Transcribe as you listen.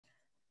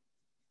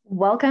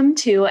Welcome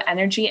to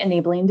Energy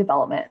Enabling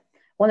Development,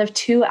 one of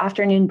two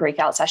afternoon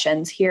breakout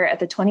sessions here at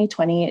the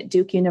 2020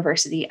 Duke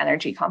University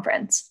Energy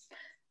Conference.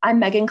 I'm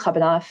Megan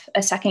Klebanoff,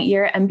 a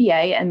second-year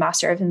MBA and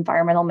Master of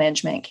Environmental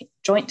Management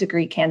joint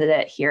degree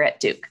candidate here at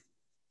Duke.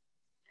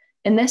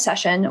 In this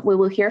session, we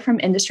will hear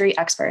from industry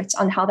experts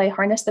on how they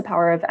harness the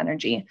power of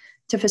energy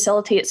to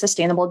facilitate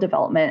sustainable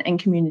development in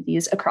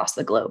communities across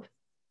the globe.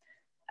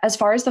 As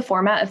far as the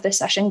format of this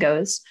session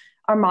goes,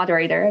 our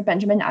moderator,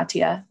 Benjamin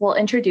Attia, will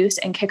introduce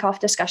and kick off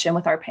discussion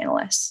with our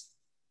panelists.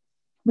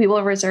 We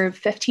will reserve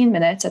 15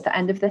 minutes at the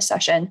end of this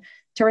session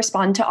to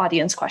respond to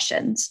audience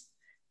questions.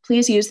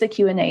 Please use the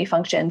Q&A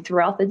function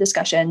throughout the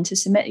discussion to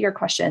submit your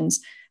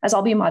questions, as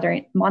I'll be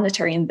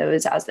monitoring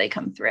those as they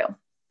come through.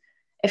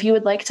 If you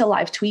would like to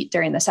live tweet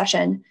during the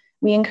session,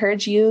 we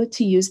encourage you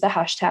to use the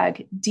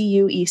hashtag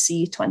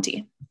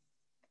DUEC20.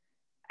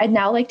 I'd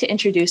now like to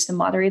introduce the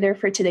moderator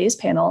for today's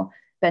panel,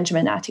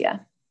 Benjamin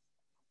Attia.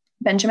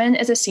 Benjamin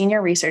is a senior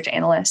research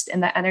analyst in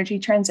the energy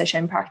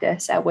transition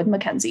practice at Wood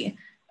Mackenzie,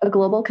 a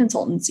global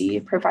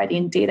consultancy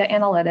providing data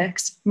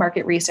analytics,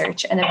 market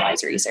research, and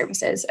advisory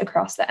services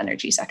across the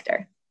energy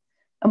sector.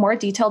 A more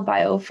detailed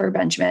bio for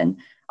Benjamin,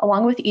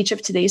 along with each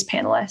of today's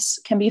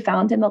panelists, can be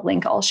found in the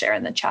link I'll share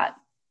in the chat.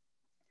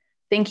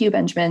 Thank you,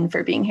 Benjamin,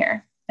 for being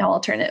here. Now I'll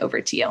turn it over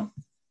to you.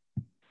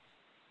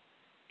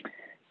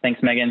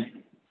 Thanks, Megan.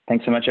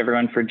 Thanks so much,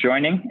 everyone, for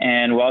joining,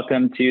 and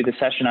welcome to the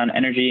session on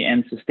energy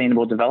and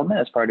sustainable development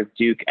as part of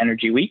Duke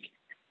Energy Week.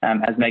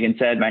 As Megan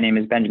said, my name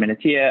is Benjamin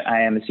Attia.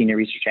 I am a senior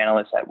research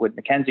analyst at Wood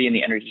Mackenzie in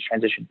the energy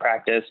transition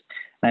practice,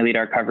 and I lead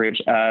our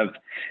coverage of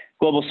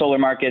global solar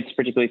markets,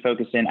 particularly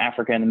focused in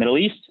Africa and the Middle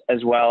East,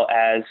 as well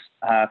as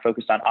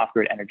focused on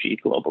off-grid energy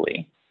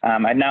globally.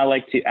 I'd now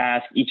like to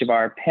ask each of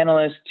our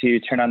panelists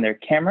to turn on their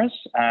cameras,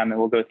 and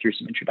we'll go through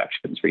some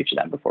introductions for each of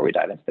them before we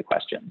dive into the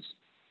questions.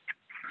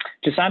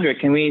 Jasandra,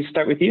 can we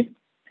start with you?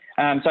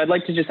 So I'd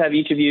like to just have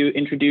each of you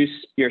introduce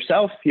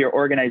yourself, your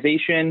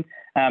organization,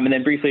 and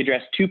then briefly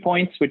address 2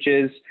 points, which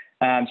is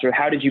sort of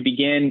how did you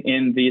begin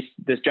in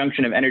this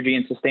junction of energy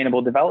and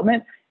sustainable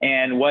development,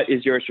 and what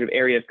is your sort of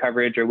area of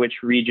coverage, or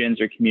which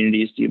regions or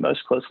communities do you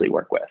most closely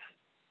work with?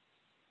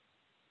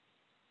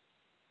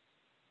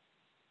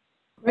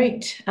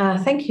 Great.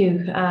 Thank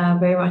you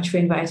very much for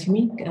inviting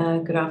me.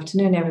 Good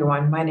afternoon,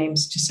 everyone. My name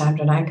is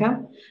Jasandra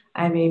Nyker.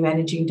 I'm a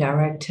managing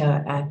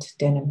director at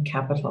Denham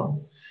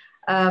Capital.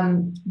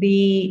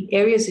 The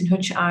areas in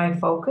which I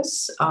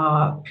focus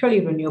are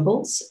purely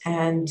renewables,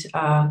 and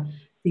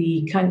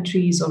the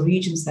countries or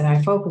regions that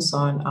I focus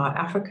on are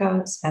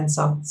Africa and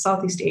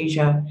Southeast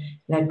Asia,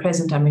 and at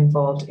present I'm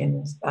involved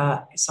in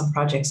some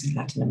projects in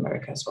Latin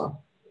America as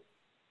well.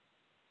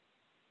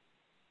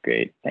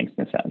 Great, thanks,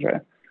 Ms.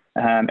 Sandra.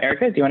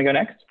 Erica, do you want to go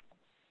next?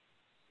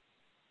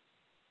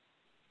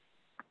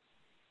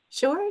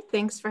 Sure,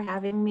 thanks for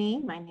having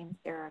me. My name is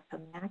Erica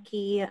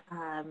Mackie.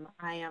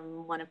 I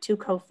am one of two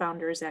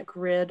co-founders at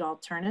Grid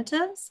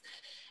Alternatives,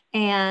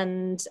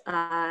 and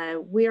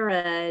we're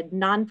a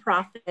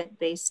nonprofit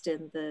based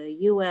in the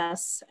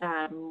US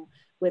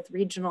with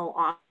regional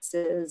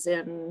offices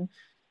in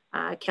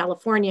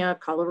California,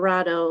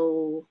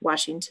 Colorado,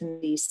 Washington,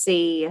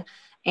 DC,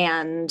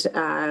 and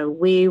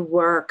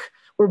we're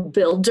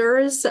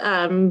builders,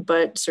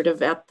 but sort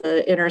of at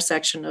the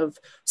intersection of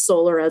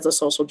solar as a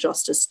social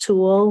justice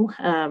tool.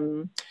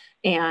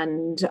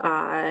 And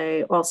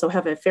I also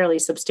have a fairly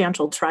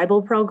substantial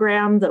tribal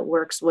program that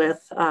works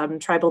with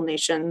tribal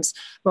nations,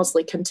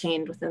 mostly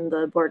contained within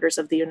the borders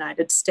of the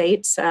United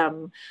States,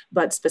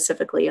 but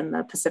specifically in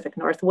the Pacific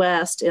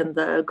Northwest, in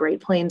the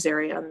Great Plains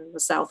area, in the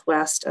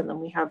Southwest. And then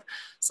we have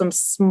some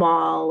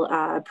small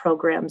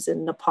programs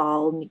in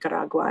Nepal,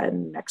 Nicaragua,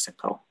 and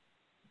Mexico.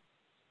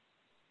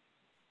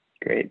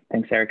 Great,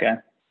 thanks,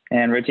 Erica.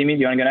 And Rotimi, do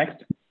you want to go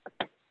next?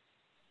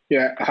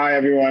 Yeah, hi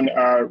everyone.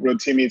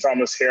 Rotimi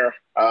Thomas here.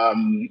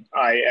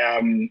 I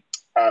am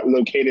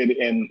located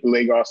in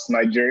Lagos,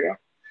 Nigeria.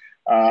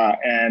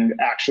 And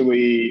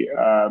actually,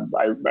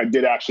 I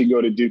did actually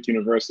go to Duke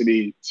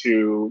University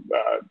to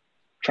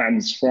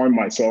transform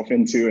myself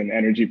into an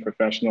energy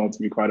professional, to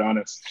be quite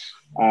honest.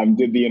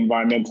 Did the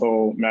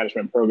environmental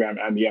management program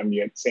and the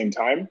MBA at the same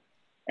time.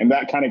 And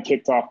that kind of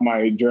kicked off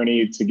my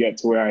journey to get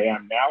to where I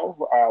am now.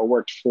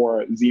 Worked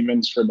for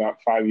Siemens for about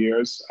 5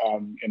 years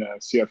in a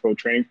CFO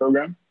training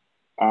program.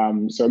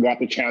 So I got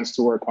the chance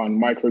to work on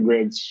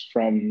microgrids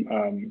from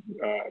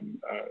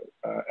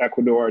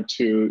Ecuador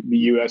to the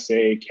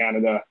USA,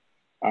 Canada,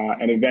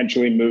 and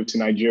eventually moved to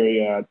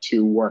Nigeria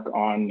to work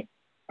on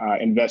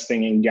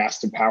investing in gas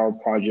to power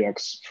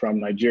projects from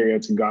Nigeria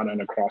to Ghana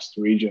and across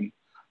the region.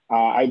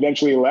 I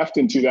eventually left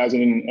in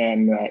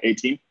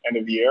 2018, end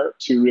of the year,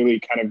 to really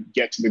kind of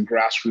get to the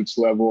grassroots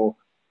level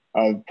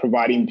of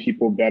providing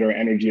people better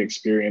energy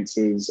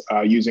experiences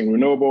using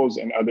renewables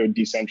and other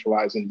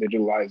decentralized and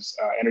digitalized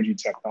energy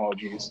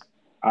technologies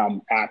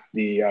at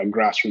the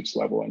grassroots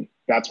level. And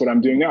that's what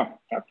I'm doing now.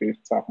 Happy to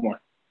talk more.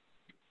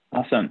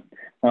 Awesome.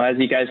 Well, as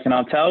you guys can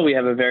all tell, we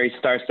have a very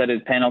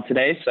star-studded panel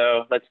today,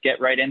 so let's get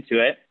right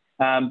into it.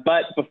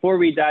 But before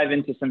we dive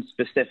into some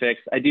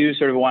specifics, I do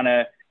sort of want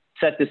to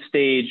set the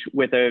stage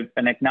with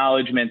an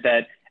acknowledgement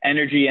that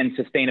energy and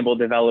sustainable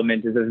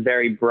development is a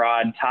very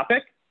broad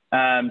topic.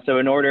 So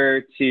in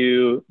order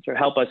to sort of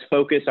help us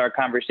focus our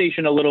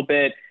conversation a little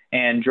bit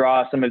and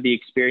draw some of the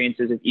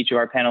experiences of each of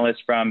our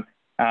panelists from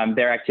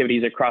their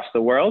activities across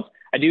the world,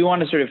 I do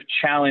want to sort of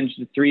challenge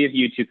the three of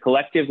you to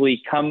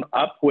collectively come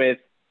up with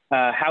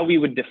how we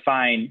would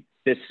define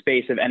this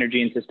space of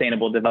energy and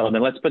sustainable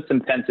development. Let's put some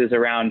fences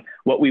around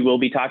what we will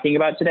be talking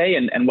about today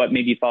and what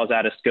maybe falls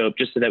out of scope,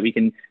 just so that we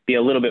can be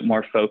a little bit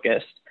more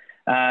focused.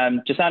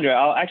 Jasandra,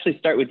 I'll actually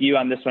start with you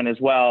on this one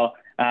as well.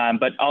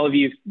 But all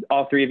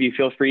three of you,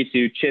 feel free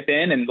to chip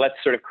in, and let's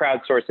sort of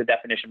crowdsource a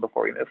definition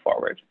before we move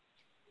forward.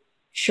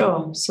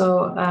 Sure.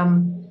 So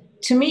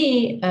to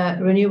me,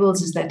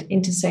 renewables is that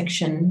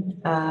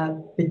intersection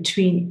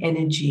between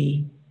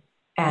energy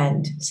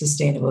and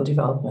sustainable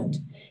development.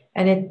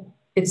 And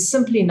it's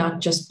simply not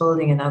just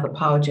building another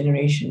power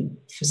generation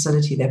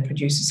facility that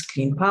produces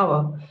clean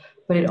power,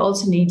 but it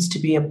also needs to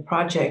be a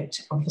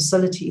project or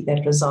facility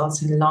that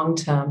results in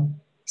long-term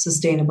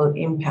sustainable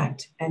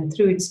impact, and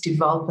through its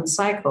development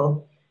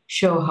cycle,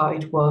 show how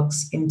it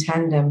works in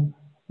tandem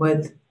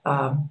with,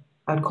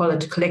 I'd call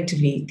it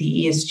collectively,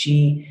 the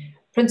ESG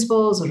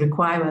principles or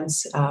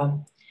requirements.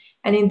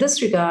 And in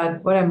this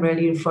regard, what I'm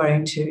really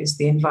referring to is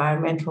the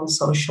environmental,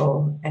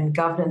 social, and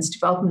governance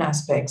development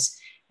aspects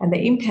and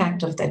the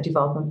impact of that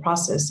development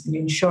process in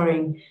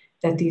ensuring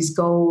that these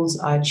goals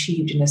are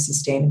achieved in a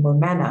sustainable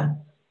manner,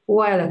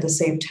 while at the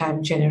same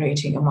time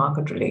generating a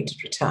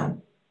market-related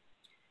return.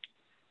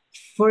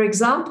 For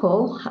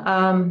example,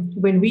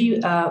 when we,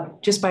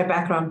 just by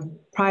background,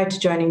 prior to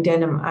joining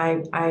Denham,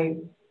 I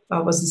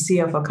was the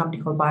CEO of a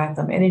company called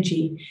Biotherm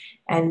Energy,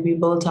 and we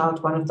built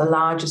out one of the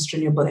largest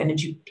renewable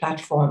energy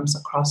platforms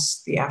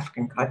across the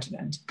African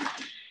continent.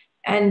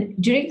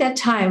 And during that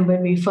time,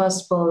 when we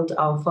first built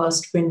our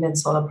first wind and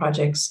solar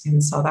projects in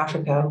South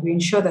Africa, we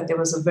ensured that there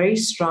was a very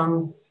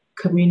strong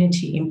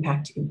community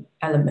impact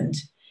element,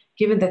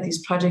 given that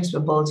these projects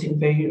were built in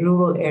very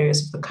rural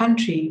areas of the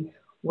country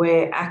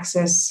where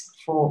access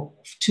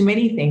to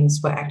many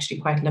things were actually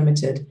quite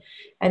limited.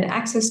 And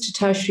access to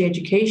tertiary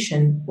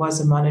education was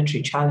a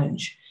monetary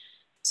challenge.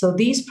 So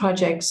these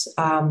projects,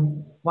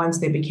 once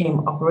they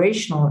became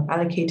operational,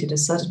 allocated a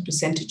certain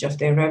percentage of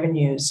their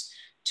revenues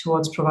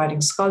towards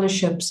providing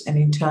scholarships and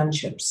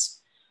internships.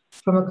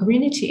 From a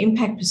community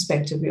impact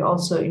perspective, we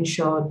also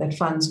ensured that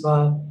funds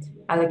were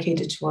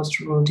allocated towards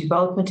rural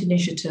development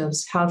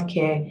initiatives,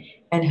 healthcare,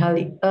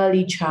 and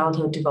early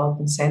childhood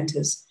development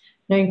centers,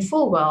 knowing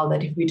full well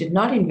that if we did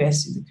not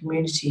invest in the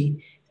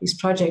community, these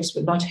projects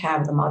would not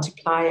have the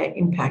multiplier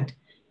impact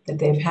that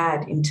they've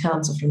had in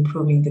terms of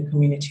improving the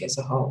community as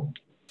a whole.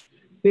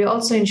 We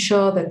also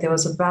ensure that there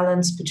was a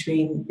balance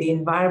between the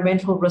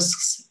environmental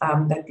risks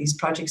that these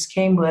projects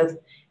came with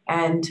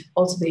and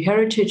also the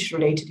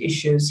heritage-related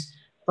issues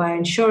by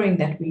ensuring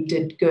that we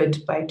did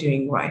good by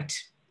doing right.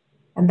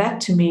 And that,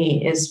 to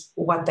me, is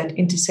what that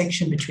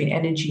intersection between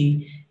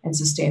energy and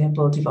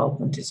sustainable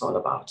development is all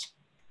about.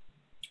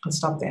 I'll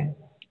stop there.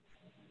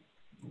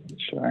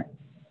 Sure.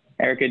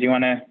 Erica, do you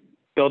want to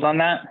build on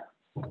that?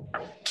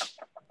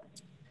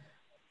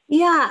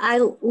 Yeah, I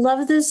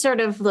love this sort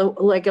of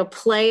like a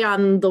play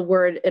on the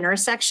word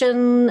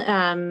intersection,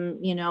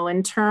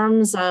 in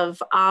terms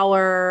of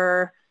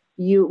our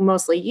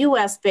mostly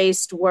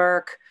US-based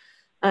work.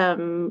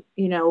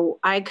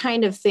 I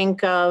kind of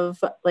think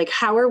of like,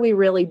 how are we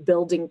really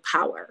building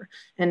power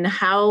and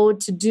how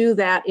to do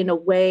that in a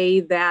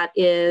way that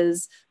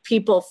is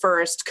people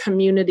first,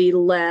 community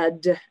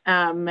led,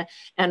 and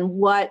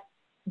what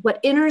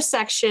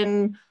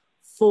intersection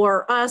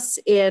for us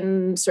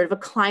in sort of a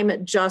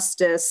climate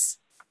justice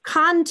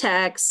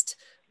context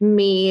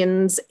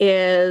means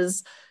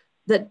is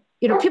that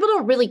people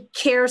don't really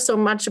care so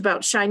much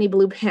about shiny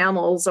blue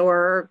panels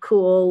or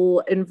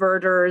cool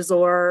inverters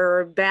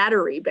or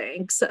battery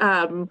banks.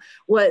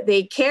 What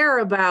they care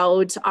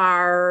about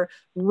are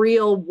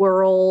real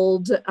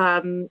world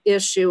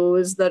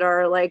issues that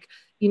are like,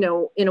 in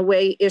a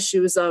way,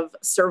 issues of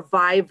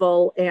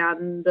survival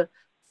and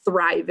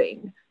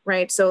thriving,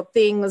 right? So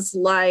things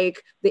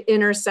like the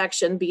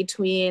intersection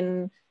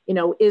between,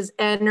 is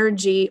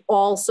energy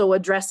also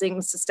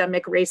addressing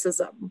systemic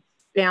racism?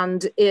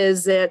 And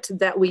is it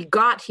that we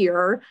got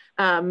here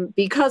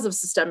because of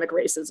systemic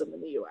racism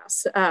in the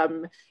US?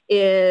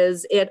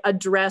 Is it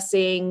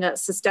addressing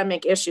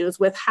systemic issues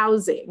with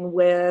housing,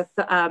 with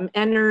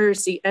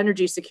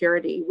energy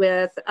security,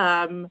 with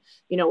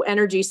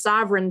energy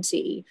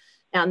sovereignty?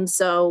 And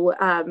so,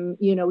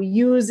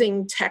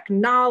 using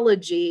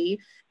technology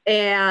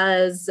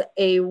as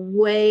a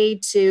way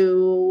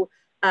to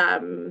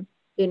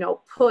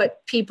put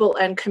people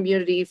and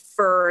community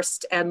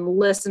first and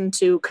listen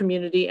to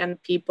community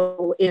and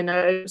people in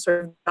a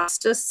sort of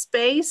justice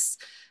space.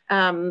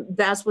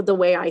 That's what the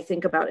way I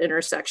think about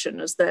intersection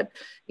is that,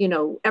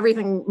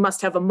 everything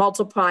must have a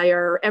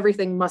multiplier.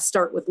 Everything must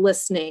start with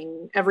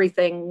listening.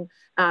 Everything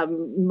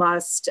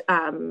must,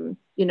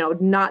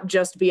 not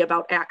just be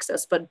about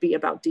access, but be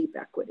about deep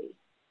equity.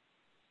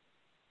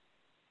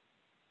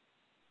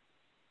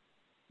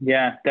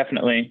 Yeah,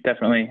 definitely.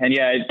 And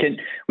yeah,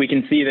 we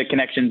can see the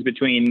connections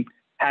between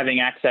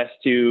having access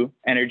to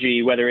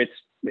energy, whether it's,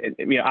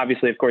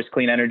 obviously, of course,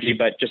 clean energy,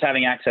 but just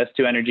having access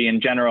to energy in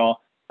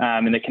general,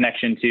 and the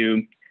connection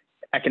to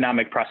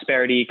economic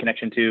prosperity,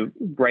 connection to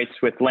rights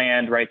with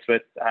land, rights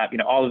with,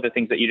 all of the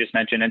things that you just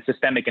mentioned, and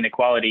systemic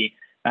inequality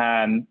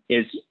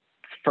is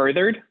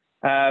furthered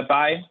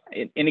by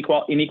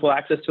unequal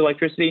access to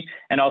electricity,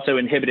 and also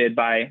inhibited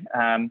by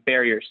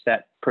barriers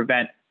that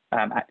prevent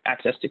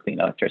access to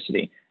clean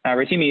electricity.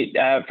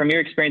 Rotimi, from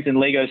your experience in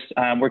Lagos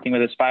working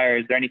with Aspire,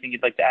 is there anything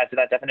you'd like to add to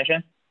that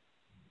definition?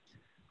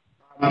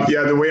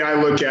 Yeah, the way I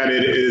look at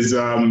it is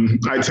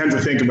I tend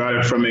to think about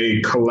it from a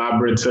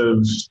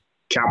collaborative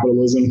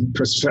capitalism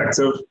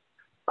perspective.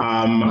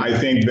 I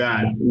think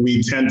that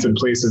we tend to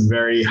place a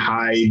very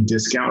high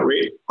discount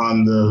rate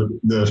on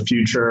the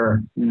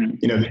future,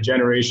 the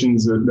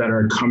generations that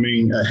are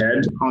coming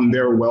ahead on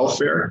their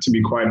welfare, to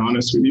be quite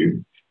honest with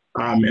you.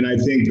 And I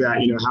think that,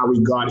 how we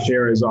got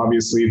here is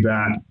obviously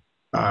that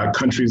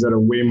countries that are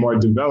way more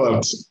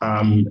developed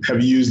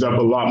have used up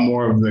a lot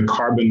more of the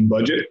carbon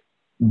budget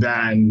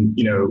than,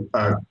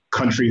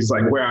 countries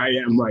like where I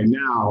am right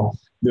now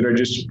that are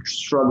just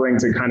struggling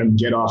to kind of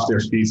get off their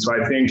feet. So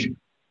I think,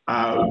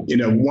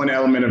 one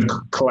element of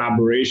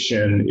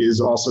collaboration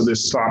is also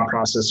this thought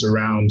process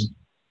around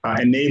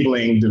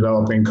enabling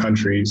developing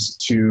countries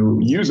to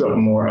use up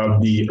more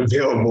of the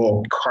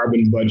available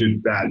carbon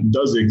budget that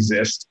does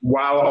exist,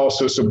 while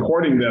also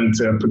supporting them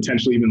to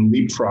potentially even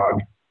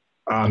leapfrog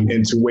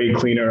into way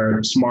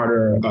cleaner,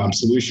 smarter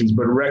solutions,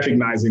 but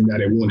recognizing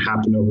that it won't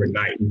happen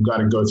overnight. You've got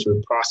to go through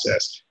a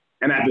process.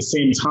 And at the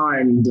same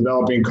time,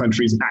 developing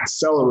countries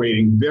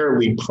accelerating their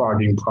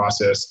leapfrogging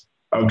process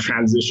of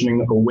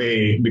transitioning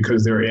away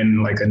because they're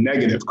in like a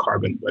negative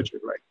carbon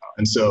budget right now.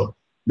 And so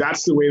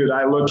that's the way that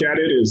I look at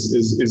it,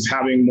 is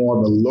having more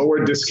of a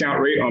lower discount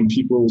rate on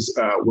people's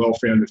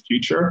welfare in the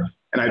future.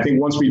 And I think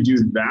once we do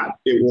that,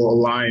 it will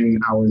align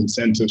our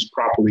incentives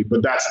properly.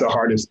 But that's the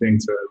hardest thing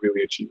to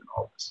really achieve in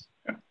all this.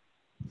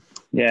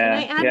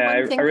 Yeah. Can I add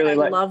one thing I really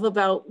love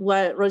about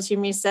what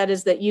Rotimi said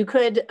is that you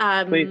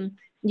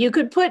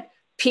could put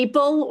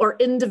people or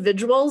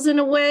individuals in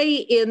a way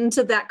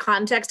into that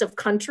context of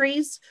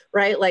countries,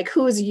 right? Like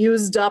who's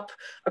used up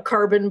a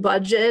carbon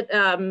budget,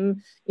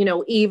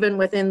 even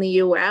within the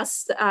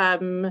US,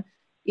 and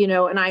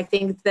I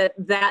think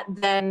that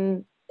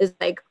then is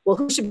like, well,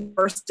 who should be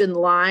first in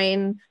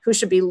line? Who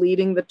should be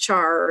leading the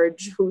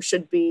charge? Who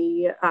should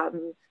be,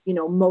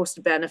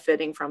 most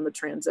benefiting from the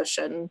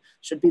transition?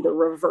 Should be the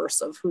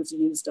reverse of who's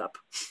used up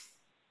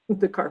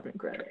the carbon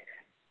credit.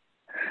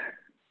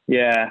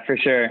 Yeah, for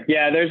sure.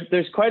 Yeah,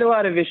 there's quite a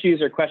lot of issues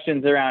or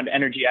questions around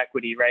energy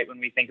equity, right? When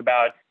we think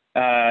about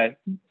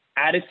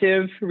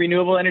additive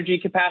renewable energy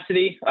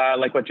capacity,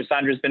 like what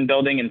Jasandra's been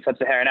building in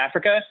sub-Saharan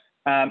Africa,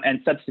 and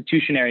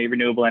substitutionary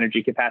renewable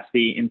energy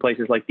capacity in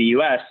places like the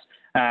US,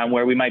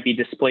 where we might be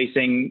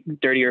displacing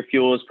dirtier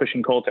fuels,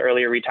 pushing coal to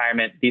earlier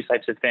retirement, these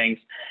types of things.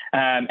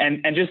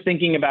 And just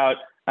thinking about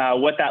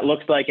what that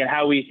looks like and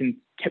how we can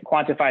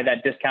quantify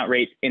that discount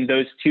rate in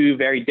those two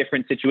very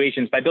different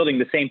situations by building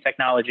the same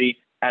technology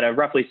at a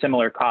roughly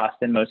similar cost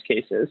in most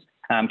cases,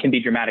 can be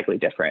dramatically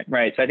different,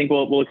 right? So I think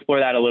we'll explore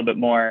that a little bit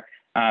more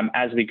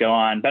as we go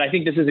on. But I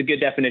think this is a good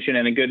definition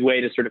and a good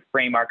way to sort of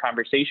frame our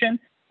conversation.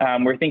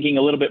 We're thinking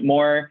a little bit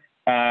more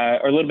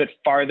or a little bit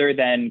farther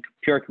than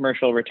pure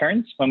commercial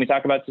returns when we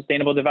talk about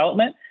sustainable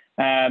development.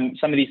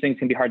 Some of these things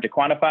can be hard to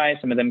quantify.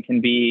 Some of them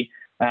can be,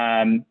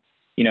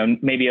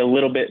 maybe a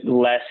little bit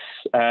less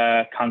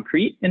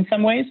concrete in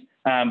some ways,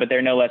 but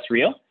they're no less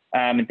real.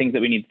 And things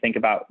that we need to think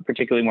about,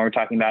 particularly when we're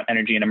talking about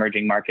energy in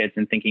emerging markets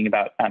and thinking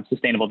about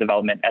sustainable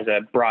development as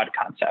a broad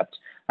concept.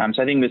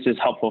 So I think this is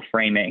helpful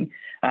framing.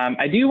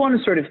 I do want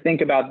to sort of think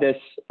about this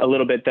a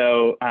little bit,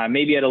 though,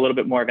 maybe at a little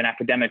bit more of an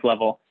academic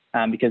level,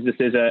 because this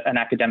is an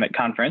academic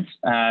conference,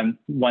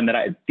 one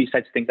that these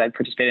types of things I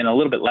participate in a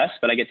little bit less,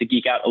 but I get to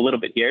geek out a little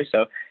bit here.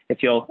 So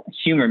if you'll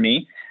humor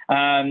me,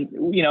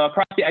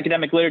 across the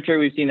academic literature,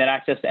 we've seen that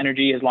access to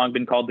energy has long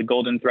been called the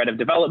golden thread of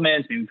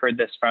development. We've heard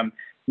this from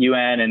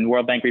UN and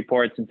World Bank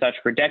reports and such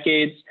for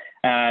decades,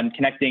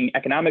 connecting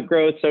economic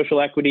growth,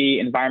 social equity,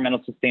 environmental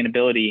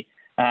sustainability.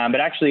 But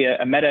actually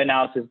a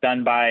meta-analysis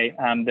done by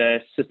the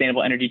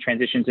Sustainable Energy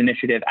Transitions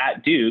Initiative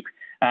at Duke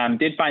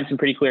did find some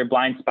pretty clear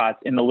blind spots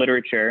in the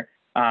literature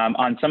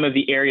on some of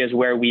the areas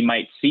where we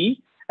might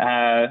see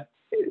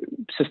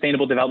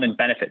sustainable development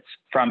benefits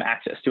from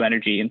access to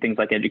energy in things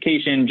like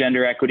education,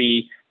 gender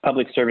equity,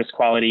 public service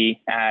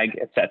quality, ag,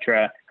 et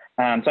cetera.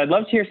 So I'd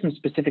love to hear some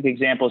specific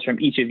examples from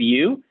each of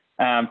you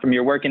from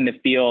your work in the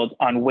field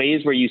on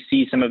ways where you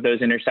see some of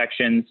those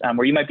intersections,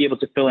 where you might be able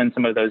to fill in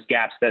some of those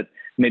gaps that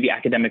maybe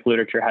academic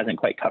literature hasn't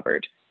quite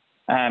covered.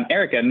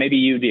 Erica, maybe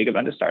you'd be a good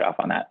one to start off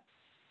on that.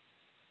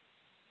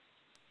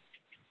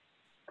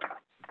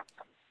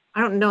 I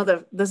don't know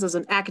that this is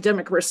an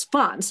academic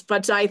response,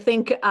 but I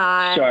think Sure,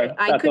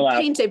 I could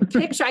paint a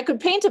picture. I could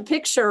paint a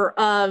picture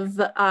of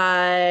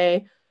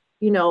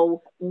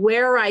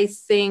where I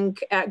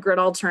think at Grid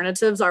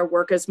Alternatives, our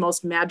work is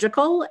most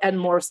magical and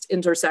most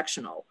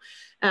intersectional.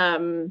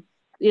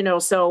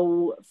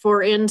 So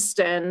for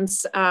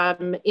instance,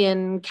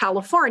 in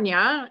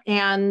California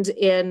and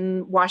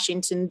in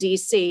Washington,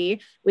 D.C.,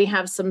 we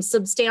have some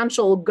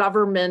substantial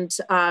government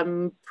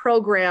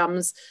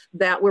programs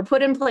that were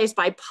put in place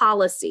by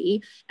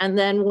policy and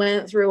then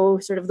went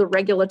through sort of the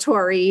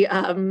regulatory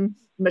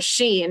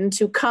machine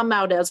to come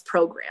out as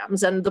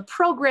programs. And the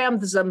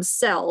programs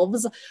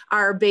themselves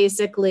are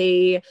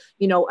basically,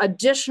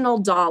 additional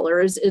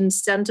dollars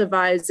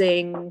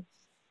incentivizing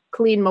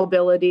clean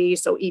mobility,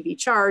 so EV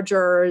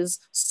chargers,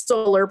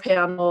 solar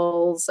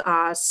panels,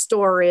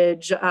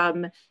 storage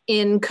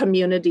in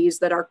communities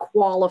that are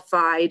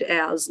qualified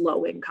as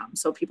low income.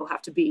 So people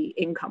have to be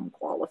income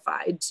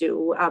qualified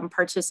to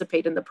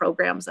participate in the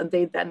programs, and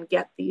they then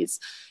get these,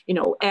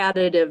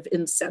 additive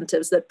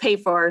incentives that pay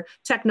for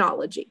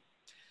technology.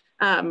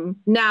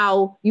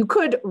 Now, you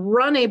could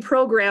run a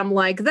program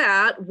like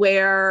that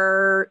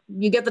where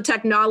you get the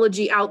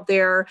technology out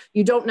there,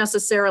 you don't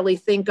necessarily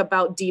think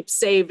about deep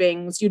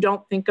savings, you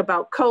don't think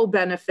about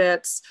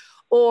co-benefits,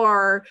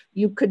 or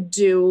you could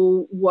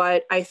do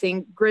what I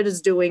think Grid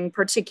is doing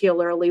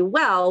particularly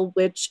well,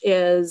 which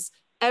is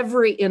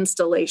every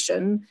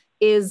installation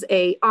is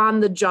a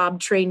on-the-job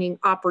training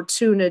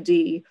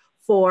opportunity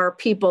for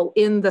people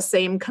in the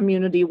same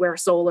community where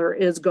solar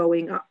is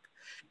going up.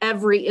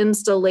 Every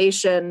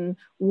installation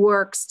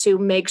works to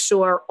make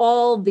sure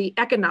all the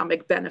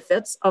economic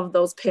benefits of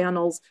those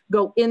panels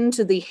go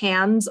into the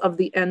hands of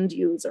the end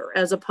user,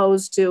 as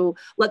opposed to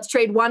let's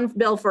trade one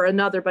bill for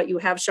another, but you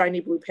have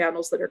shiny blue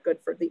panels that are good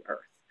for the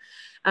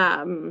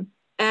earth.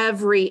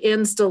 Every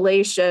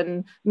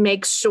installation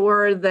makes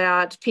sure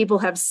that people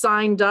have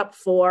signed up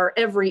for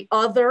every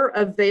other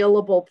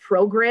available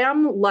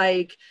program,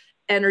 like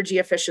energy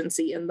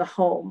efficiency in the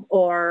home,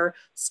 or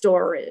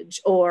storage,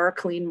 or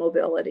clean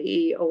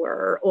mobility,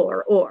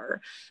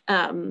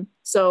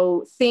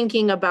 so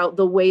thinking about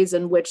the ways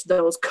in which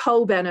those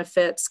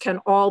co-benefits can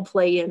all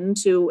play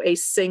into a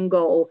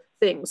single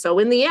thing. So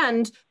in the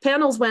end,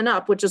 panels went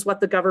up, which is what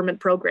the government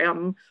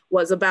program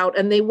was about,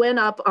 and they went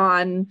up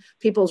on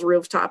people's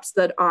rooftops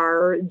that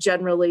are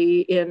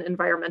generally in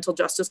environmental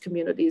justice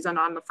communities and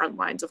on the front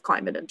lines of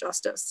climate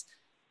injustice.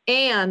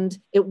 And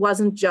it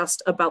wasn't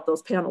just about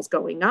those panels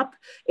going up.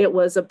 It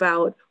was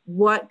about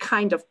what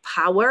kind of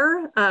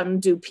power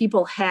do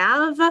people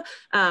have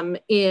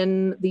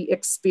in the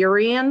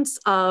experience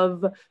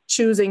of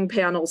choosing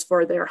panels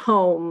for their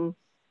home,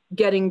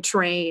 getting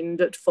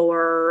trained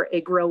for a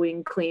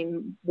growing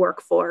clean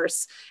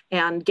workforce,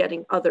 and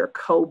getting other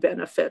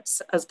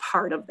co-benefits as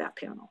part of that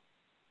panel.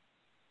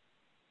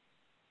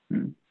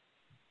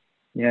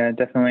 Yeah,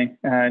 definitely.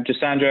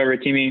 Jasandra,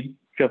 Rotimi,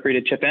 feel free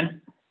to chip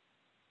in.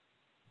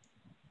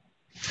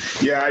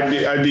 Yeah,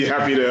 I'd be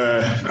happy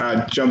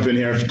to jump in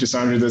here if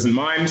Jasandra doesn't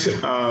mind.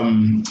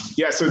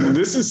 So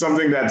this is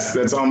something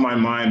that's on my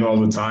mind all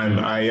the time.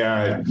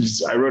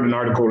 I wrote an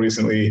article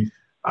recently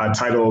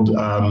titled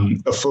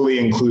 "A Fully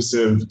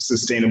Inclusive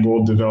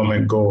Sustainable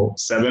Development Goal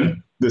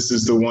 7." This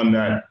is the one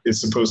that is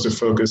supposed to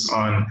focus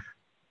on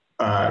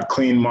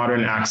clean,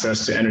 modern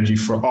access to energy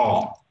for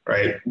all.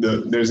 Right?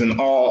 There's an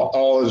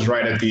all is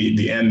right at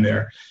the end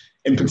there.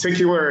 In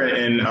particular,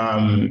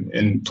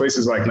 in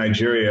places like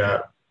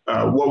Nigeria.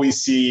 What we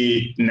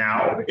see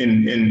now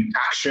in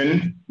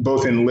action,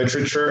 both in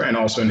literature and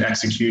also in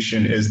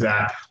execution, is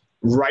that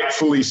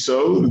rightfully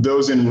so,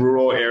 those in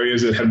rural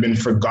areas that have been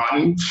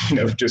forgotten,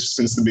 just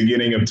since the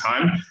beginning of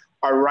time,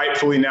 are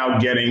rightfully now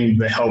getting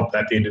the help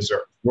that they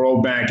deserve.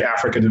 World Bank,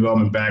 Africa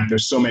Development Bank,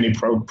 there's so many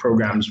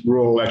programs.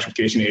 Rural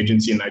Electrification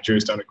Agency in Nigeria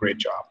has done a great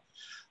job.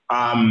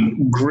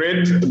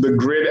 The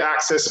grid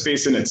access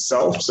space in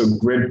itself, so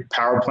grid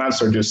power plants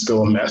are just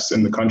still a mess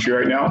in the country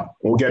right now.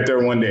 We'll get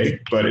there one day,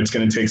 but it's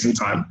going to take some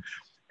time.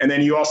 And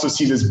then you also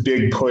see this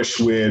big push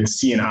with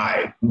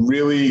C&I,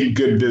 really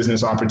good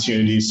business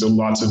opportunities, so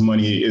lots of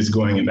money is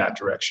going in that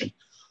direction.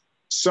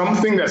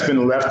 Something that's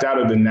been left out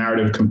of the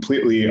narrative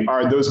completely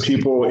are those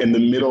people in the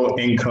middle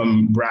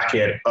income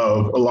bracket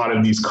of a lot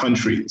of these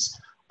countries.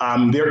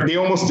 They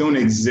almost don't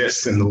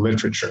exist in the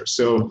literature.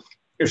 So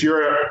if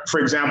you're, for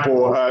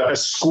example, a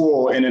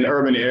school in an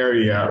urban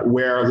area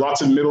where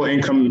lots of middle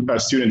income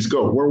students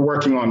go, we're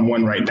working on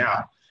one right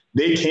now.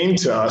 They came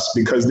to us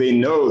because they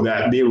know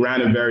that they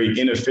ran a very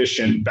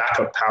inefficient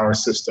backup power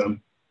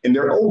system in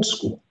their old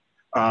school.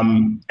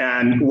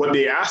 And what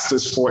they asked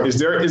us for is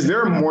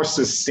there a more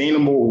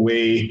sustainable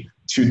way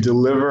to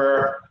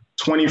deliver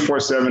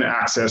 24/7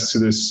 access to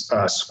this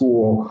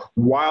school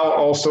while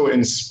also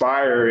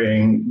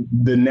inspiring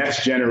the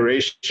next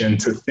generation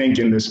to think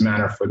in this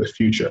manner for the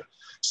future?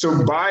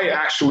 So by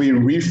actually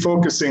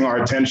refocusing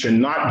our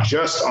attention, not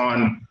just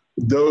on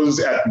those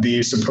at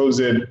the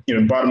supposed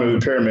bottom of the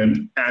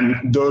pyramid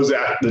and those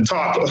at the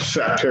top of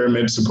that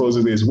pyramid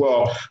supposedly as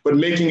well, but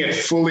making it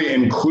fully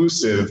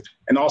inclusive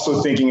and also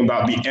thinking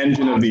about the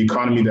engine of the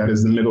economy that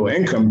is the middle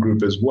income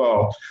group as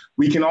well,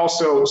 we can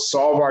also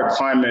solve our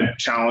climate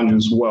challenge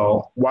as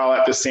well, while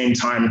at the same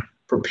time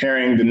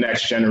preparing the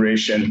next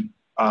generation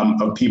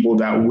of people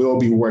that will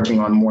be working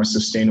on more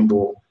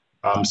sustainable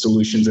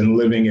solutions and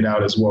living it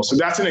out as well. So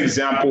that's an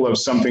example of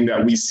something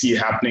that we see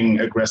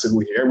happening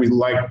aggressively here. We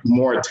like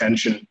more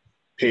attention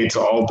paid to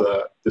all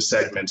the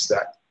segments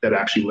that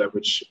actually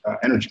leverage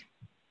energy.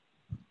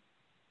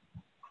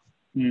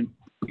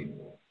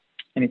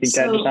 Anything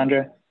to add,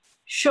 Jasandra?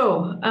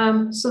 Sure.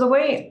 So the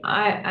way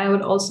I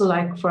would also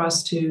like for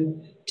us to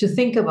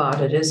think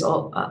about it is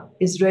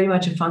very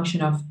much a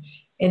function of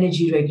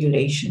energy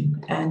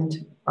regulation.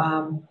 And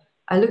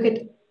I look at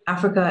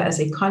Africa as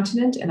a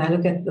continent, and I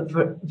look at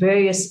the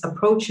various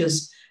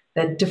approaches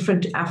that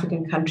different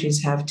African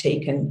countries have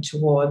taken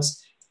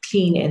towards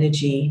clean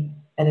energy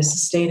and a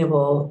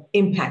sustainable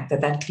impact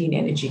that clean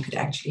energy could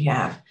actually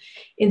have.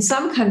 In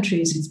some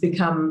countries, it's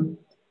become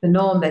the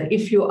norm that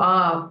if you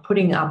are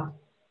putting up,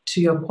 to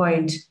your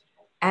point,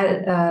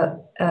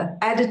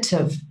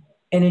 additive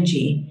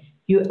energy,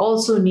 you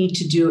also need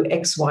to do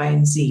X, Y,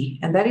 and Z.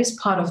 And that is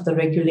part of the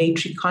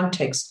regulatory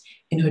context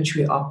in which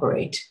we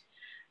operate.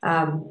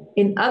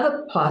 In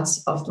other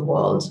parts of the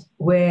world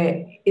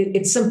where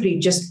it's simply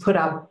just put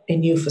up a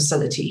new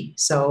facility.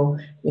 So,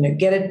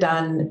 get it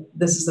done,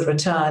 this is the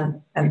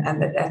return,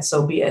 and that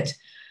so be it.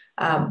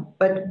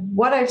 But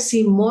what I've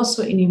seen more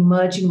so in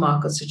emerging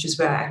markets, which is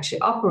where I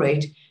actually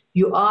operate,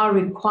 you are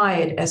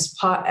required as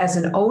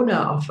an owner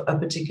of a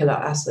particular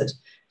asset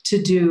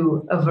to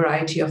do a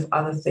variety of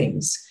other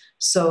things.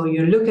 So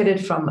you look at it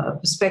from a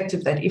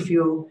perspective that if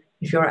your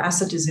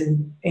asset is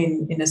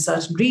in a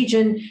certain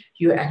region,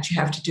 you actually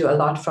have to do a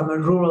lot from a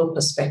rural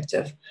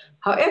perspective.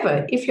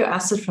 However, if your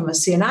asset from a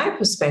C&I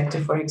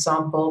perspective, for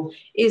example,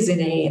 is in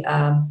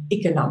a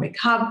economic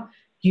hub,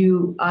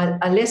 you are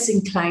less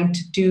inclined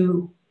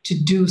to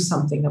do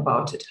something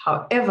about it.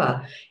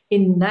 However,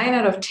 in 9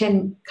 out of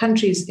 10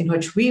 countries in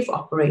which we've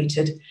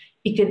operated,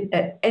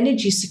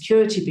 energy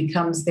security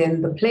becomes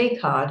then the play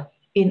card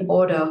in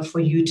order for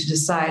you to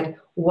decide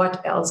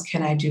what else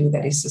can I do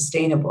that is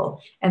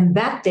sustainable. And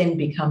that then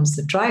becomes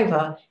the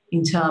driver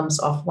in terms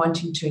of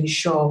wanting to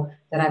ensure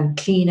that I'm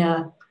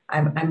cleaner,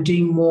 I'm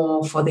doing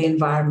more for the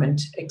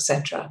environment,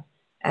 etc.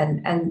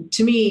 And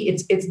to me,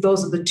 it's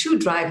those are the two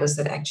drivers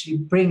that actually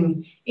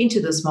bring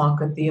into this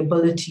market the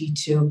ability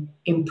to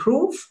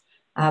improve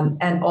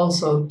and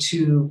also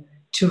to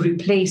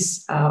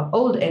replace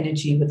old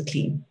energy with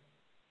clean.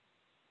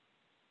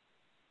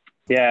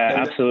 Yeah,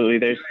 absolutely.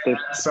 There's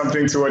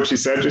something to what she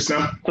said just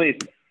now. Please.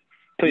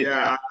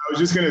 Yeah, I was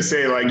just going to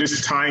say,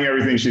 just tying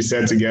everything she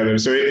said together.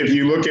 So if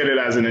you look at it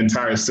as an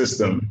entire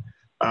system,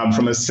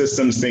 from a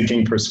systems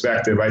thinking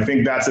perspective, I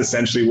think that's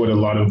essentially what a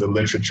lot of the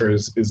literature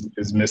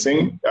is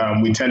missing.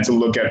 We tend to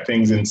look at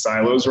things in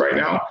silos right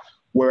now,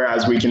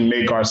 whereas we can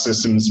make our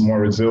systems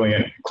more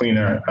resilient,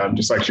 cleaner,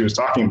 just like she was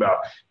talking about.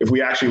 If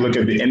we actually look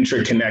at the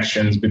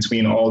interconnections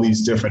between all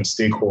these different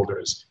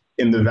stakeholders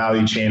in the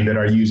value chain that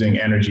are using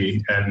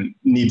energy and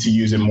need to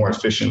use it more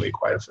efficiently,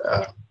 quite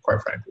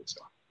frankly.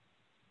 So.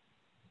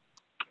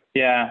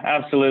 Yeah,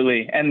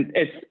 absolutely. And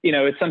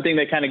it's something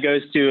that kind of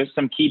goes to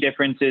some key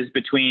differences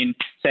between,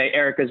 say,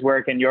 Erica's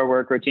work and your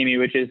work, Rotimi,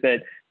 which is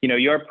that,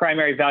 your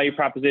primary value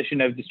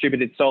proposition of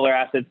distributed solar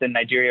assets in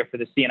Nigeria for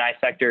the C&I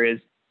sector is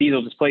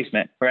diesel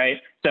displacement, right?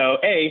 So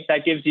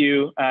that gives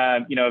you,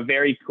 a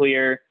very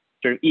clear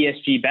sort of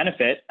ESG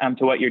benefit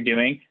to what you're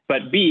doing.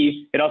 But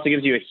B, it also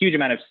gives you a huge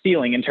amount of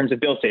ceiling in terms of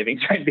bill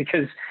savings, right?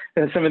 Because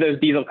some of those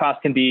diesel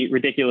costs can be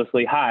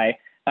ridiculously high.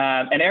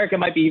 And Erica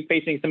might be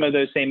facing some of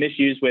those same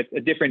issues with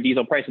a different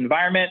diesel price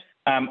environment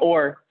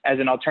or as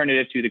an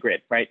alternative to the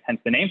grid, right?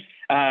 Hence the name,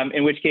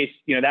 in which case,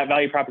 that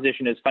value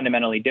proposition is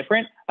fundamentally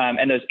different.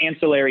 And those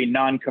ancillary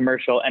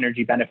non-commercial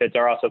energy benefits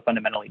are also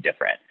fundamentally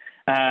different.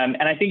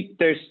 And I think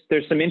there's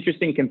some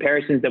interesting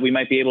comparisons that we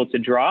might be able to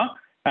draw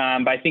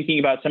by thinking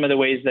about some of the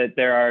ways that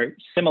there are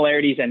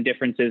similarities and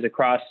differences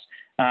across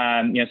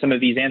some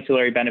of these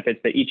ancillary benefits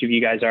that each of you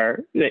guys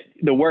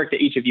the work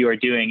that each of you are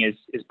doing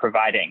is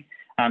providing.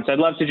 So I'd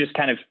love to just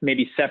kind of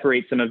maybe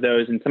separate some of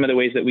those and some of the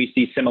ways that we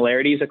see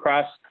similarities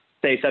across,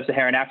 say,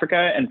 sub-Saharan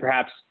Africa, and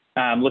perhaps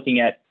looking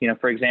at,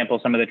 for example,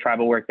 some of the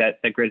tribal work that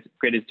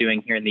Grid is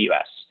doing here in the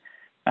U.S.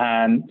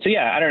 So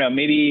yeah, I don't know,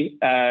 maybe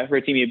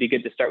Rotimi, it'd be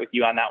good to start with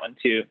you on that one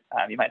too.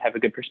 You might have a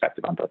good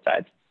perspective on both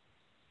sides.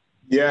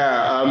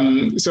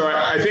 Yeah, so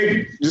I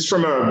think just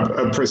from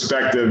a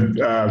perspective,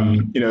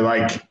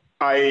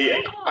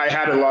 I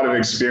had a lot of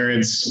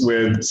experience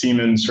with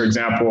Siemens. For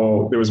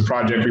example, there was a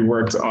project we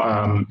worked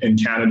in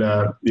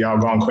Canada, the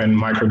Algonquin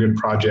microgrid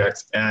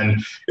project.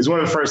 And it's one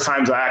of the first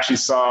times I actually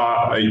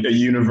saw a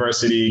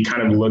university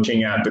kind of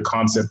looking at the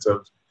concept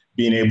of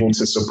being able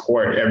to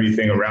support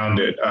everything around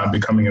it,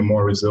 becoming a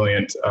more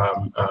resilient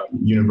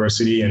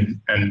university and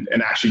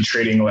actually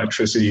trading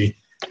electricity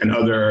and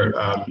other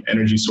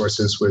energy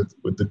sources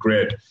with the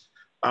grid.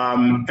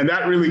 And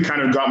that really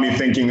kind of got me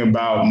thinking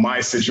about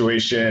my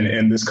situation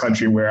in this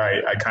country where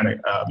I kind of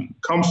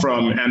come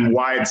from and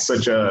why it's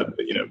such a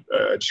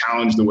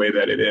challenge the way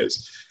that it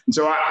is. And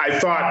so I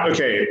thought,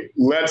 okay,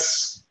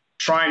 let's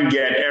try and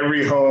get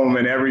every home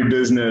and every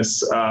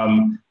business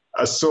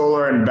a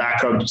solar and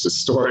backup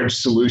storage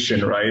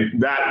solution, right?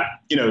 That,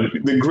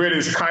 the grid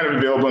is kind of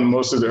available in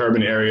most of the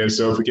urban areas.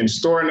 So if we can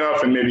store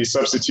enough and maybe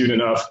substitute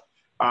enough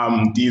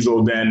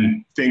diesel,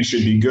 then things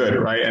should be good,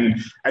 right?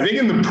 And I think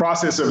in the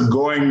process of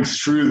going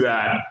through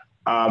that,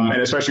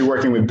 and especially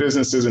working with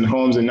businesses and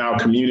homes and now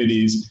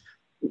communities,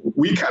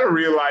 we kind of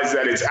realized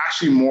that it's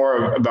actually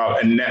more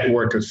about a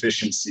network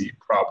efficiency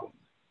problem.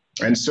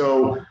 And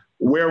so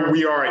where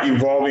we are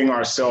evolving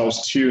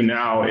ourselves to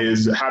now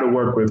is how to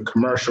work with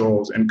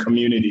commercials and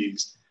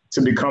communities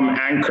to become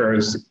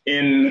anchors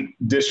in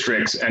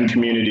districts and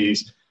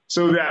communities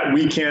so that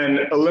we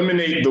can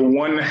eliminate the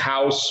one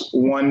house,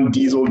 one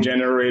diesel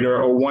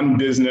generator, or one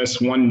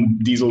business, one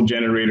diesel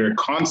generator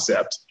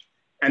concept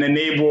and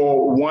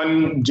enable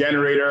one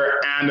generator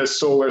and a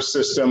solar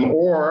system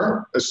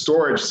or a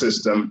storage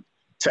system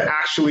to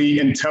actually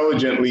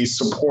intelligently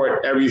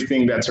support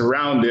everything that's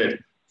around it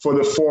for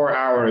the 4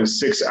 hours,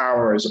 6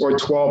 hours, or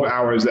 12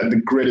 hours that the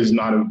grid is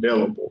not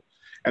available.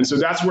 And so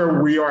that's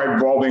where we are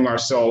evolving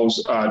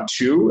ourselves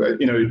to,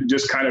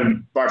 just kind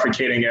of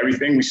bifurcating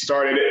everything. We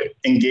started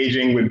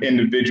engaging with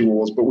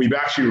individuals, but we've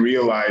actually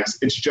realized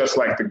it's just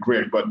like the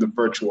grid, but the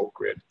virtual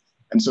grid.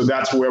 And so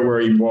that's where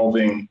we're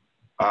evolving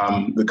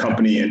the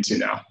company into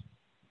now.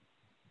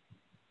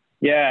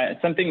 Yeah,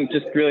 something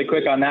just really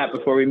quick on that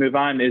before we move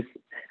on is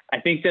I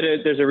think that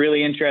there's a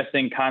really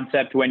interesting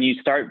concept when you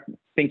start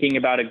thinking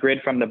about a grid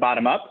from the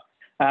bottom up.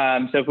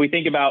 So if we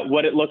think about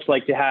what it looks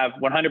like to have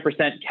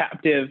 100%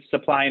 captive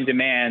supply and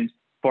demand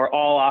for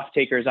all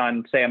off-takers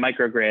on, say, a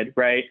microgrid,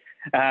 right?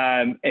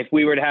 If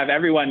we were to have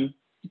everyone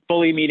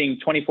fully meeting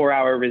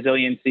 24-hour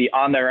resiliency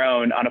on their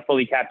own on a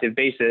fully captive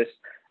basis,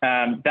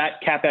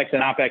 that CapEx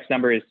and OpEx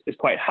number is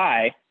quite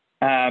high.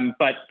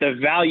 But the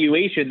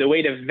valuation, the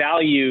way to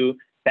value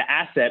the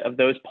asset of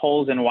those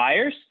poles and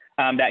wires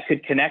that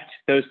could connect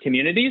those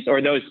communities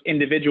or those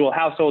individual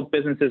households,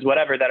 businesses,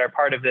 whatever, that are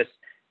part of this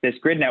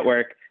grid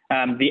network,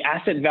 the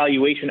asset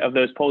valuation of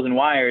those poles and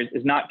wires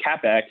is not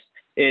CapEx,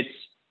 it's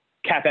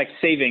CapEx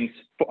savings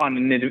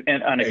on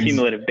a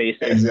cumulative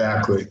basis.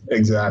 Exactly.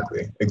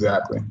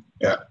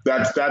 Yeah,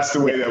 that's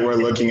the way that we're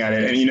looking at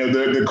it. And,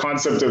 the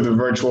concept of the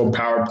virtual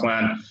power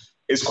plant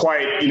is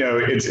quite,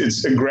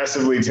 it's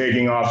aggressively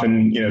taking off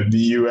in, the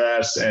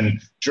US,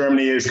 and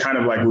Germany is kind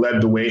of like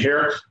led the way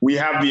here. We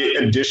have the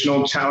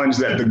additional challenge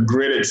that the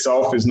grid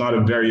itself is not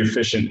a very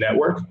efficient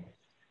network.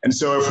 And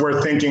so if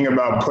we're thinking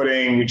about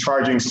putting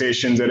charging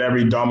stations at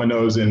every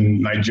Domino's in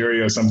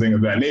Nigeria or something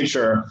of that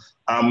nature,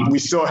 we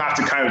still have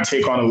to kind of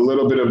take on a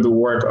little bit of the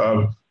work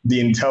of the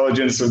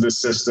intelligence of the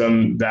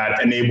system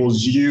that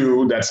enables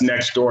you that's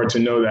next door to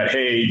know that,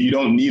 hey, you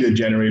don't need a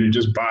generator,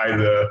 just buy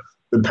the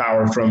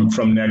power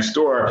from next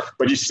door,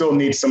 but you still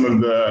need some of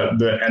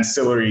the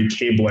ancillary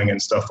cabling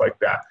and stuff like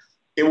that.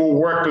 It will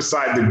work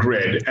beside the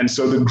grid. And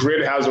so the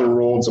grid has a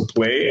role to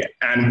play,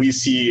 and we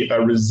see a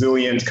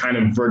resilient kind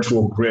of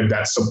virtual grid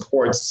that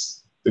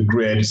supports the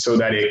grid so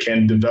that it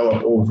can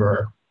develop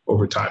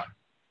over time.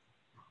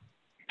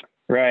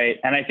 Right.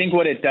 And I think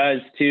what it does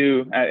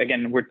too,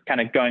 again, we're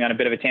kind of going on a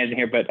bit of a tangent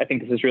here, but I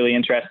think this is really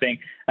interesting.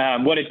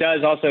 What it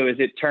does also is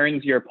it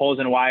turns your poles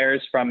and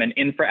wires from an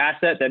infra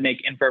asset that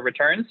make infra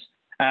returns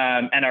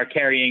and are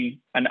carrying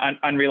an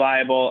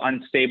unreliable,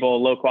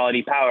 unstable, low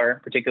quality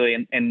power,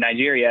 particularly in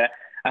Nigeria,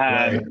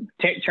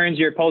 turns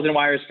your poles and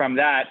wires from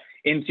that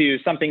into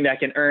something that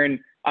can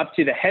earn up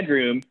to the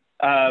headroom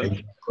of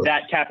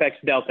that CapEx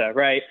delta,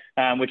 right?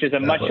 Which is a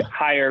much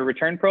higher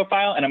return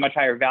profile and a much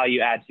higher value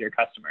add to your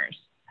customers.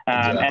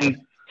 And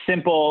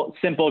simple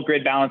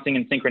grid balancing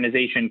and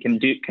synchronization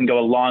can go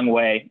a long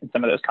way in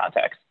some of those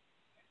contexts.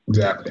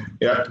 Exactly.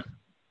 Yeah.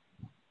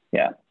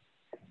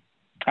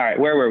 All right,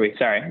 where were we?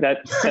 Sorry,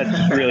 that's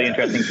really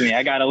interesting to me.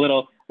 I got a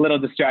little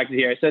distracted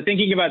here. So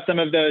thinking about some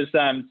of those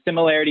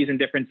similarities and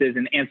differences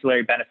in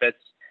ancillary benefits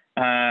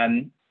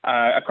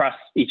across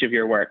each of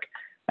your work.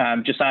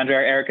 Jasandra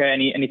or Erica,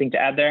 anything to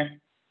add there?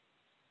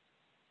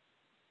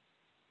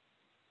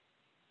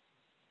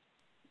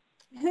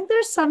 I think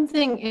there's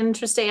something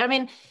interesting. I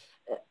mean,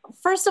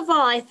 first of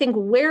all, I think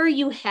where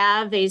you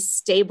have a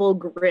stable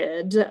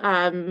grid,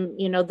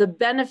 the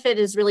benefit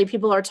is really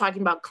people are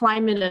talking about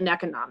climate and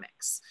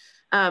economics,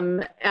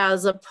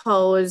 as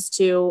opposed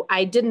to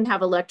I didn't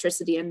have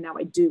electricity and now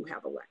I do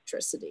have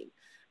electricity,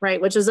 right?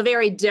 Which is a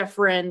very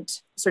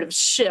different sort of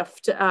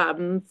shift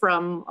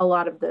from a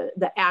lot of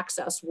the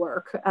access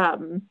work.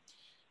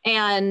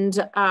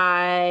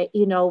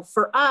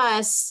 For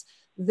us,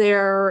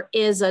 there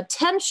is a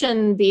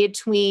tension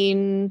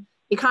between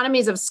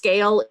economies of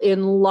scale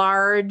in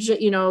large,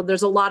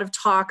 there's a lot of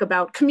talk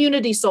about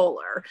community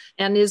solar,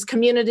 and is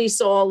community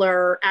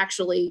solar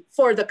actually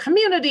for the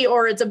community,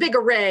 or it's a big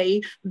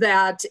array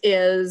that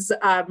is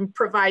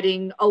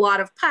providing a lot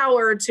of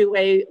power to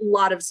a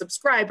lot of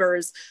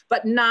subscribers,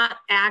 but not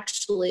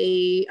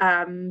actually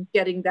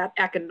getting that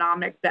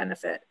economic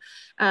benefit.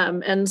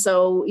 And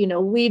so,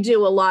 we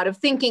do a lot of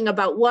thinking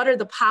about what are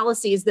the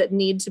policies that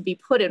need to be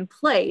put in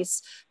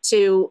place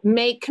to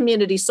make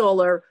community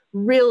solar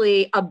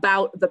really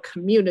about the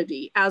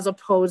community as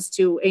opposed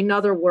to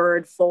another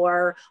word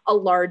for a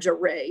large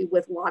array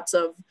with lots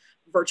of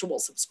virtual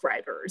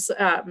subscribers.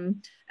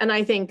 And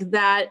I think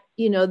that,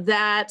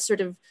 that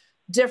sort of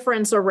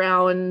difference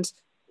around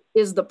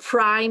is the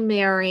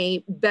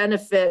primary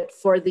benefit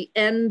for the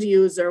end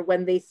user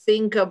when they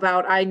think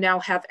about, I now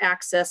have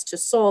access to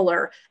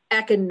solar,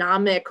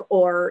 economic,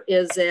 or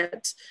is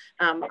it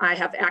I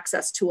have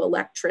access to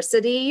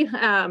electricity?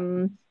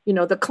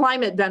 The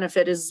climate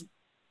benefit is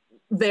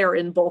there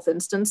in both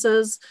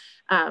instances.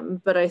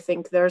 But I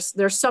think there's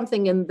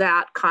something in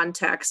that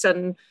context.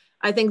 And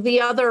I think the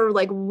other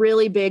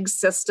really big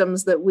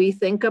systems that we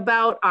think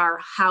about are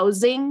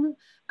housing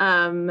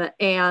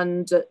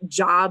and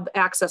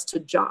access to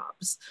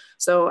jobs.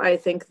 So I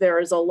think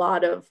there's a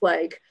lot of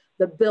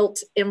the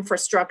built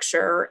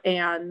infrastructure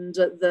and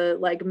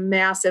the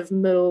massive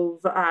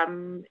move,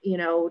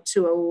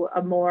 to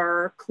a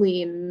more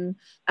clean,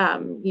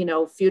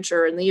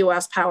 future in the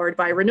U.S. powered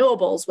by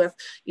renewables with,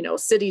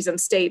 cities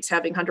and states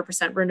having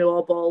 100%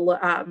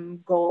 renewable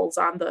goals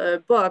on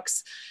the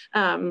books.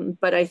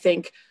 But I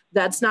think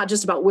that's not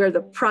just about where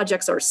the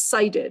projects are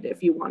sited.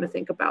 If you want to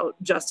think about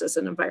justice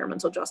and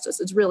environmental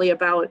justice, it's really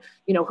about,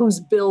 who's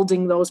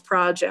building those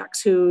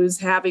projects, who's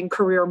having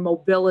career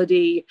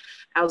mobility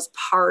as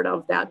part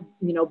of that,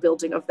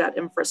 building of that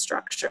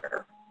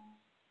infrastructure.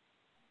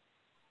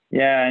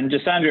 Yeah, and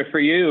Jasandra,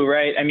 for you,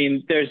 right? I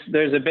mean,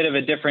 there's a bit of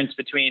a difference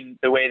between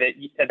the way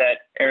that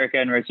Erica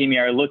and Rotimi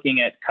are looking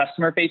at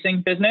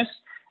customer-facing business.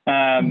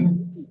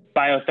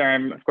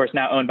 Biotherm, of course,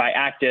 now owned by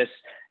Actis,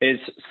 is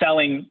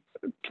selling.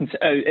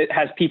 It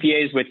has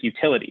PPAs with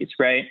utilities,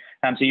 right?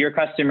 So your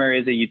customer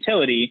is a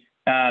utility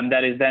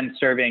that is then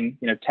serving,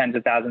 tens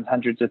of thousands,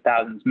 hundreds of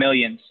thousands,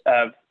 millions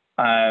of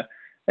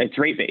its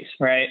rate base,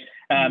 right?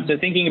 So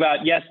thinking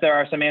about, yes, there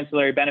are some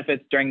ancillary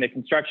benefits during the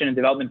construction and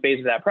development phase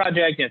of that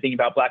project, thinking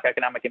about Black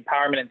economic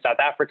empowerment in South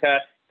Africa,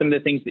 some of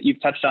the things that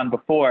you've touched on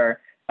before.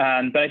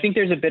 But I think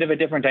there's a bit of a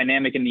different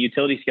dynamic in the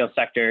utility scale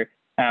sector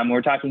when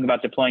we're talking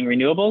about deploying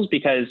renewables,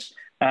 because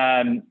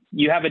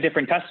you have a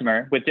different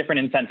customer with different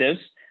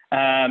incentives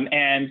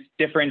and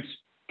different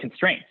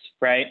constraints,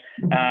 right?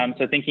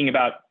 So thinking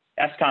about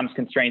Eskom's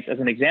constraints as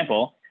an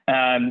example,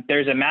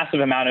 there's a massive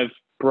amount of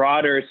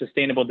broader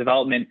sustainable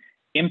development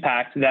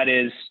impact that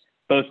is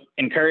both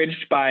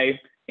encouraged by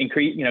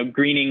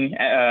greening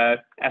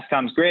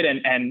Eskom's grid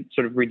and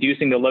sort of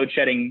reducing the load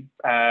shedding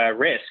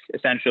risk,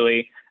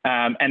 essentially,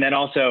 and then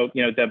also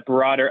the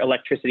broader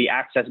electricity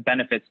access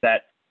benefits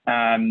that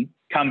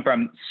come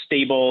from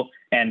stable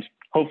and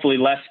hopefully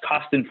less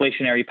cost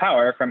inflationary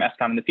power from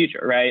Eskom in the future,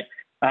 right?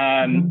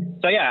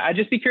 So yeah, I'd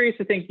just be curious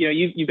to think,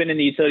 you've been in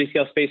the utility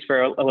scale space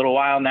for a little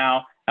while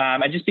now.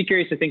 I'd just be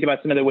curious to think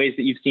about some of the ways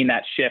that you've seen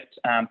that shift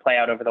play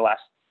out over the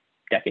last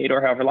decade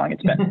or however long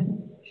it's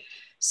been.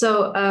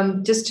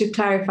 So just to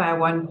clarify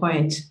one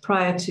point,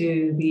 prior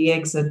to the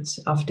exit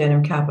of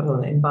Denham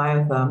Capital in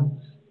Biotherm,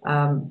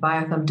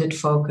 Biotherm did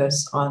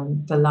focus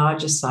on the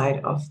larger side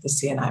of the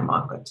C&I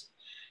market.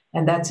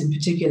 And that's in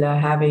particular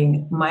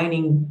having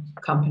mining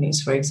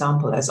companies, for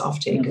example, as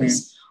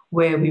off-takers,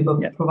 where we were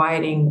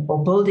providing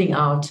or building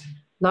out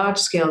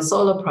large-scale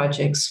solar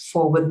projects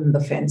for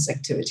within-the-fence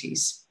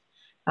activities.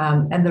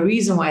 And the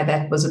reason why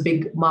that was a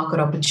big market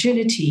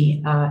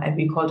opportunity, and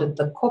we called it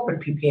the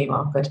corporate PPA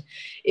market,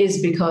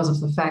 is because of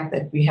the fact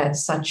that we had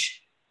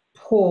such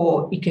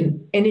poor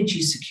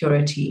energy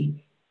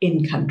security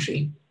in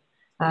country.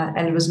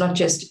 And it was not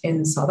just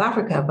in South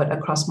Africa, but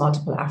across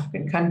multiple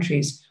African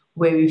countries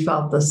where we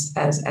felt this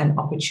as an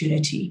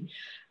opportunity.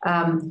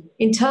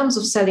 In terms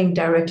of selling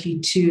directly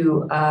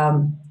to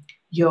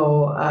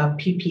your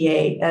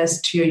PPA as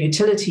to your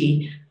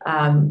utility,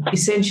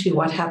 essentially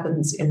what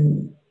happens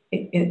in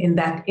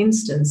that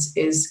instance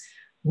is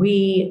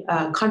we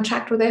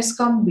contract with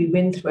Eskom, we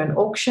win through an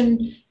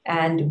auction,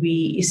 and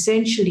we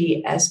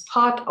essentially, as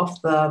part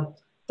of the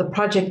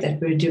project that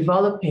we're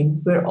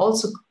developing, we're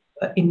also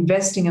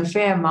investing a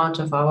fair amount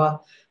of our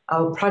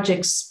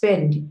project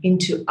spend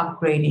into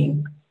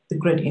upgrading the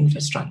grid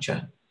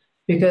infrastructure.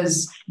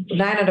 Because 9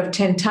 out of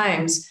 10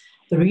 times,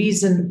 the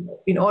reason,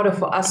 in order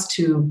for us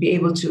to be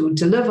able to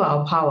deliver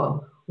our power,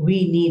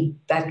 we need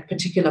that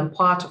particular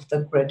part of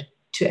the grid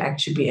to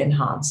actually be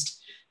enhanced.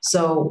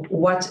 So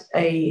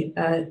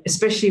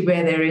especially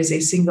where there is a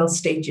single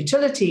state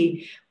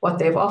utility, what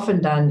they've often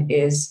done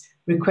is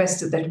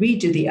requested that we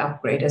do the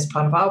upgrade as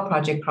part of our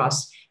project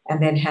cost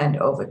and then hand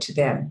over to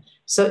them.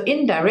 So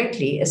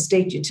indirectly, a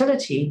state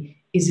utility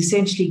is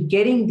essentially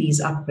getting these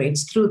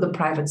upgrades through the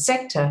private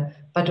sector,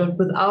 but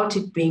without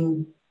it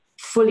being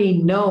fully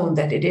known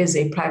that it is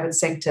a private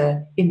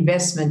sector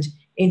investment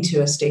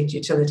into a state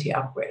utility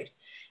upgrade.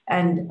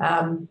 And,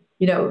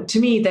 to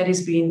me, that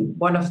has been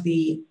one of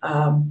the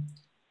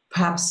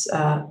perhaps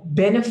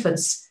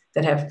benefits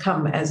that have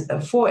come as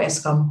for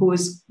Eskom, who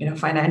is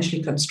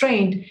financially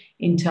constrained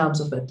in terms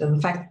of the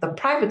fact that the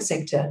private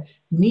sector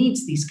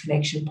needs these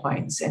connection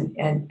points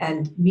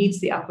and needs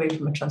the upgrade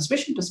from a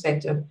transmission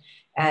perspective,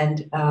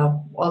 and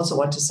also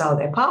want to sell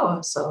their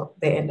power, so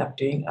they end up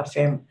doing a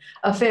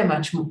fair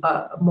much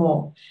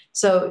more.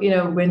 So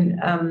when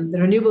the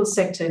renewable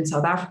sector in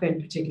South Africa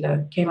in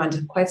particular came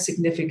under quite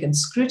significant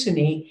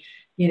scrutiny,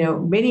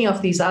 many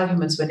of these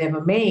arguments were never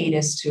made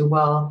as to,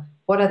 well,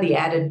 what are the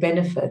added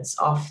benefits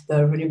of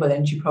the renewable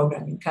energy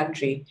program in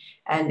country?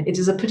 And it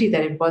is a pity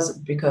that it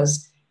wasn't,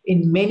 because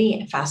in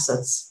many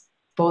facets,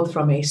 both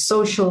from a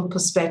social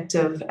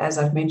perspective, as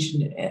I've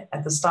mentioned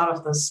at the start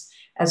of this,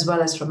 as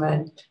well as from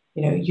a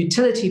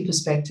utility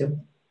perspective,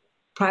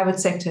 private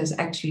sector has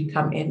actually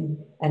come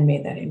in and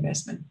made that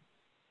investment.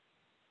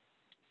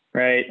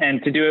 Right,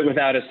 and to do it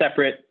without a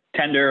separate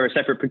tender or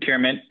separate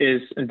procurement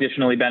is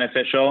additionally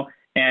beneficial.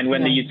 And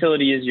when the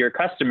utility is your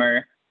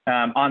customer,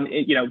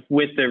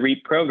 with the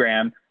REAP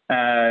program,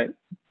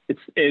 it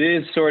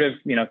is sort of,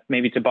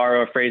 maybe to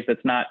borrow a phrase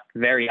that's not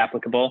very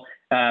applicable,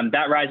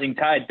 that rising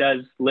tide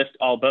does lift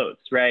all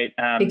boats, right?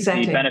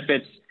 Exactly. The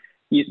benefits,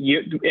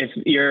 if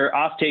your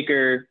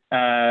off-taker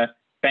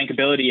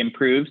bankability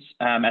improves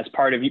as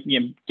part of,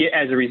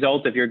 as a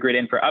result of your grid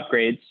infra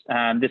upgrades,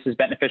 this is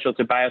beneficial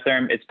to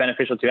biotherm, it's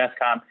beneficial to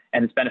Eskom,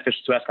 and it's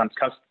beneficial to Eskom's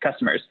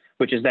customers,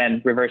 which is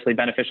then reversely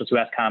beneficial to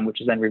Eskom,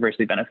 which is then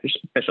reversely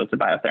beneficial to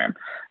biotherm.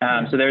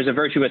 So there's a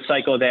virtuous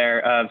cycle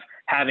there of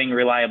having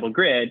reliable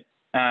grid.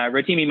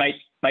 Rotimi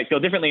might feel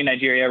differently in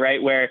Nigeria,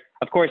 right? Where,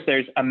 of course,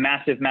 there's a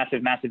massive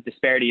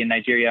disparity in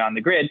Nigeria on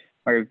the grid,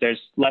 where there's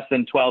less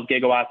than 12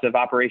 gigawatts of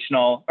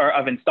operational or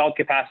of installed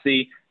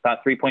capacity,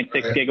 about 3.6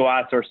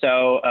 gigawatts or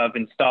so of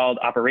installed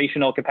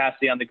operational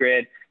capacity on the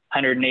grid,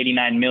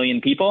 189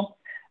 million people.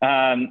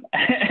 And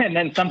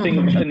then something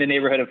in the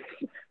neighborhood of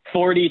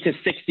 40 to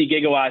 60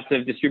 gigawatts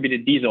of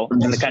distributed diesel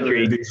in the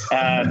country.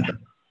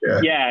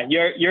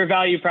 Your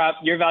value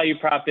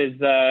prop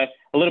is a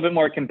little bit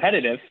more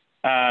competitive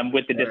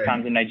with the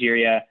discoms in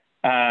Nigeria.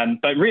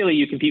 But really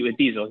you compete with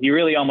diesel. You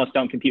really almost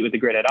don't compete with the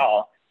grid at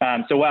all.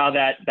 So while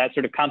that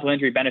sort of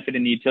complementary benefit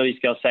in the utility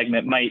scale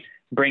segment might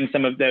bring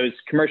some of those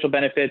commercial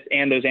benefits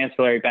and those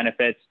ancillary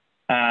benefits,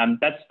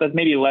 that's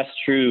maybe less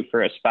true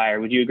for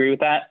Aspire. Would you agree with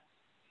that?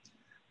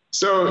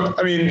 So,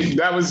 I mean,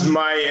 that was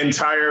my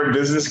entire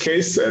business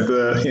case at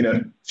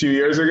the few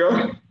years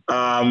ago.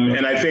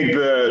 And I think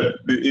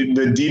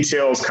the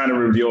details kind of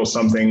reveal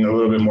something a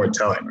little bit more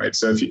telling, right?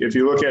 So if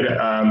you look at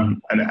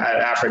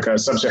Africa,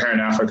 sub-Saharan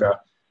Africa,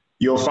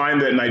 you'll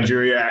find that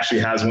Nigeria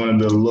actually has one of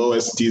the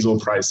lowest diesel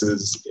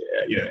prices,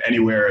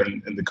 anywhere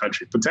in the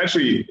country,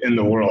 potentially in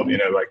the world.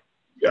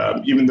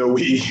 Even though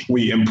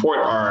we import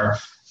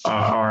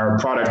our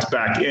product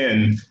back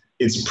in,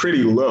 it's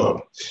pretty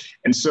low,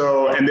 and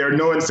there are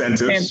no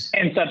incentives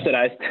and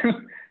subsidized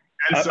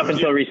up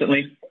until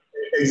recently.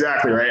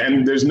 Exactly right,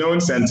 and there's no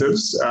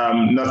incentives,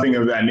 nothing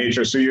of that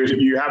nature. So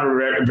you have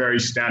a very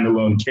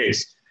standalone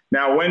case.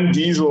 Now, when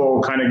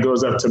diesel kind of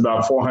goes up to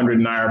about 400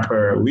 naira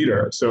per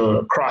liter,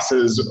 so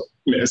crosses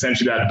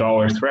essentially that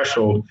dollar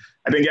threshold,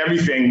 I think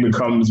everything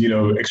becomes,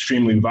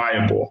 extremely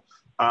viable.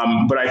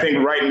 But I think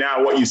right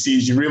now what you see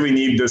is you really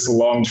need this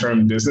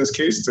long-term business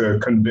case to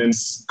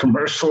convince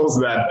commercials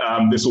that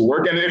this will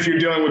work. And if you're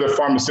dealing with a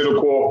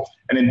pharmaceutical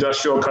and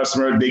industrial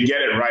customer, they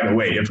get it right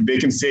away. If they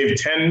can save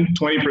 10,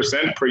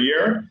 20% per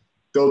year,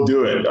 they'll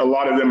do it. A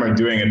lot of them are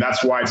doing it.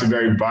 That's why it's a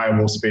very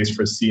viable space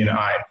for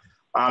C&I.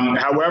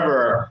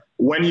 However,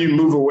 when you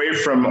move away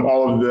from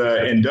all of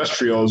the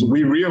industrials,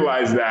 we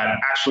realize that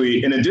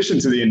actually, in addition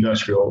to the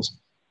industrials,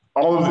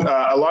 a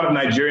lot of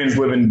Nigerians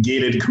live in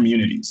gated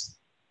communities.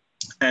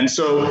 And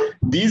so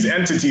these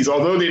entities,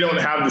 although they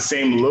don't have the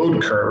same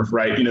load curve,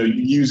 right,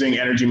 using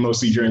energy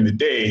mostly during the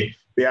day,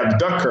 they have the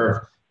duck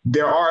curve.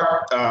 There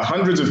are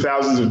hundreds of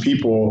thousands of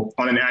people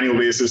on an annual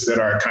basis that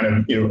are kind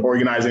of,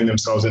 organizing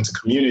themselves into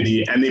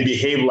community, and they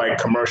behave like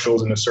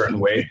commercials in a certain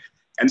way.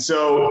 And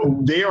so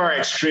they are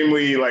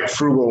extremely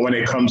frugal when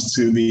it comes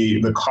to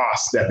the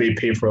cost that they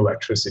pay for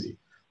electricity.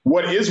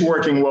 What is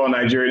working well in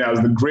Nigeria now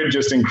is the grid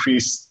just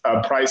increased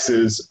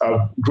prices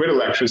of grid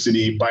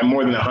electricity by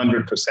more than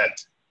 100%.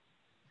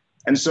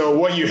 And so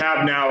what you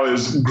have now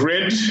is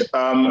grid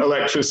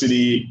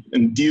electricity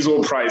and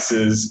diesel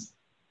prices,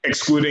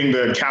 excluding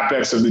the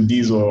capex of the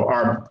diesel,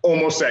 are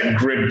almost at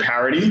grid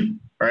parity,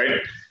 right?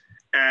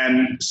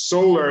 And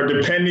solar,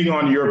 depending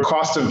on your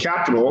cost of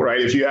capital, right?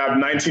 If you have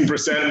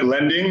 19%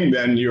 lending,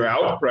 then you're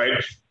out,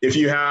 right? If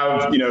you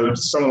have,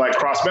 someone like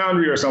Cross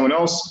Boundary or someone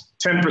else,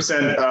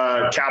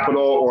 10%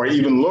 capital or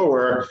even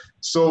lower,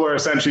 solar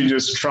essentially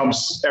just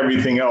trumps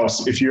everything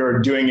else if you're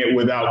doing it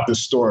without the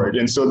storage.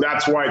 And so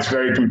that's why it's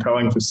very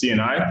compelling for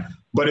C&I,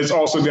 but it's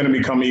also going to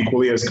become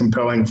equally as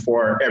compelling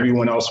for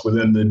everyone else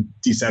within the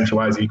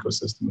decentralized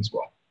ecosystem as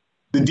well.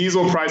 The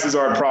diesel prices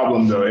are a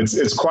problem, though.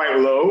 It's quite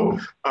low.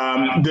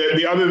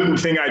 The other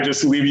thing I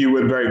just leave you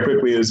with very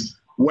quickly is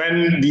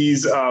when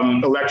these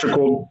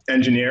electrical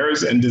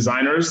engineers and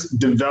designers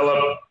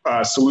develop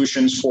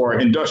solutions for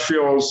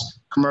industrials,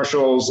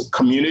 commercials,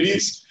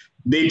 communities,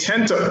 they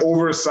tend to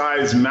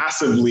oversize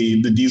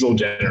massively the diesel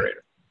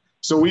generator.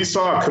 So we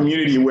saw a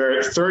community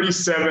where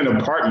 37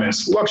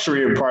 apartments,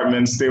 luxury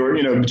apartments, they were,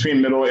 between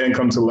middle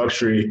income to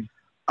luxury.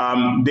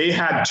 They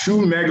had 2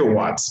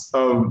 megawatts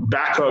of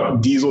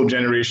backup diesel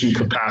generation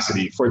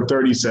capacity for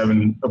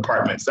 37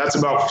 apartments. That's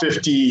about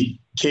 50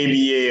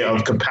 kVA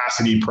of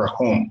capacity per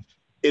home.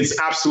 It's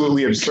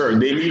absolutely absurd.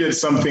 They needed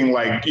something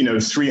like,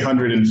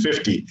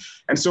 350.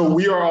 And so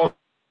we are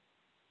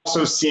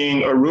also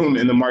seeing a room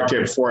in the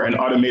market for an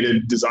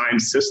automated design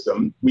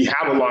system. We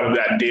have a lot of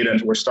that data,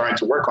 and we're starting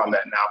to work on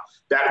that now.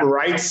 That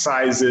right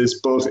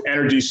sizes both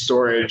energy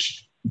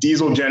storage,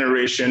 diesel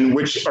generation,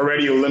 which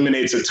already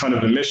eliminates a ton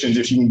of emissions.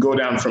 If you can go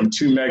down from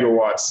 2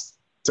 megawatts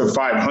to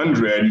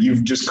 500,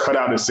 you've just cut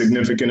out a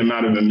significant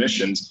amount of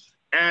emissions.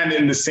 And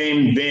in the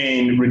same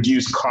vein,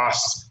 reduce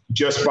costs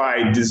just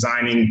by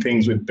designing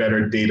things with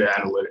better data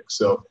analytics.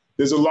 So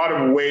there's a lot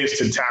of ways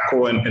to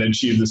tackle and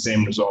achieve the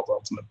same result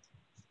ultimately.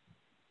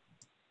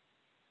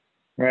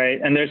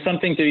 Right. And there's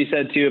something to be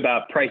said too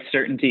about price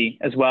certainty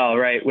as well,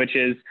 right? Which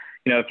is,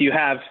 if you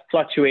have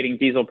fluctuating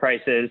diesel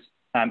prices,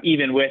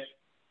 even with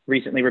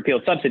recently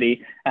repealed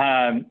subsidy,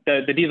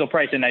 the diesel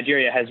price in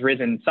Nigeria has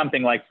risen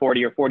something like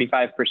 40 or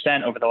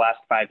 45% over the last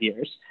 5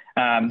 years,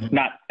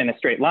 not in a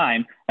straight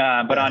line,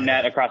 but on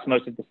net across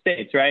most of the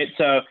states, right?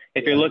 So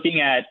if you're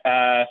looking at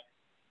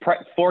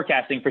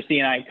forecasting for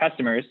C&I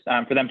customers,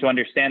 for them to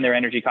understand their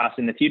energy costs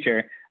in the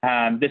future,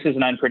 this is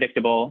an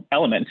unpredictable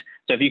element.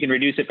 So if you can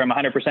reduce it from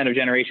 100% of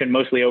generation,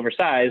 mostly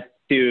oversized,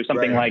 to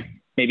something like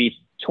maybe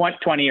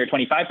 20 or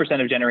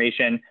 25% of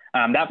generation,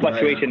 that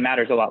fluctuation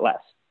matters a lot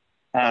less.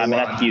 And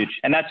that's huge.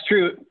 And that's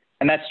true.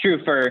 And that's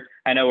true for,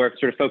 I know we're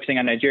sort of focusing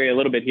on Nigeria a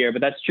little bit here, but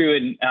that's true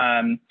in,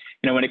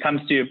 when it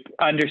comes to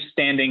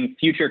understanding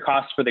future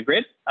costs for the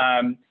grid,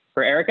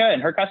 for Erica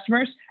and her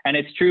customers. And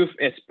it's true,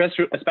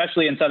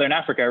 especially in Southern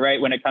Africa, right?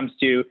 When it comes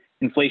to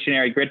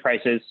inflationary grid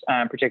prices,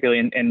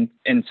 particularly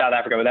in South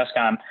Africa with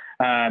Eskom,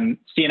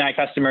 C&I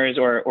customers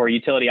or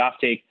utility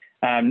offtake,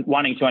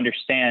 wanting to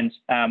understand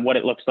what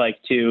it looks like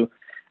to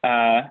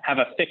have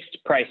a fixed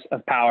price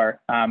of power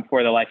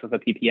for the life of a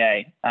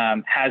PPA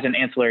has an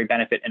ancillary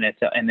benefit in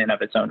and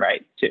of its own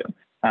right too,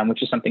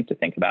 which is something to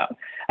think about.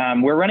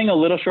 We're running a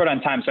little short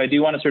on time, so I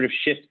do want to sort of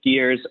shift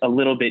gears a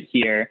little bit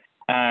here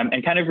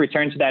and kind of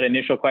return to that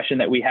initial question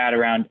that we had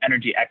around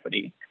energy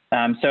equity.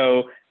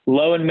 So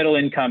low and middle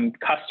income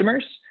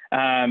customers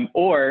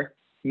or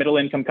middle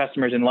income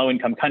customers in low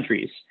income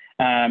countries,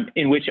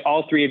 in which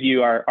all three of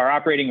you are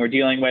operating or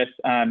dealing with,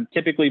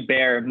 typically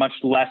bear much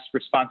less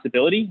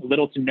responsibility,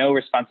 little to no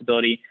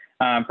responsibility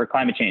for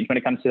climate change when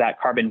it comes to that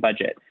carbon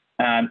budget.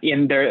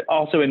 And they're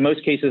also in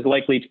most cases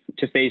likely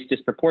to face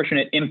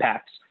disproportionate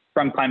impacts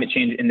from climate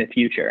change in the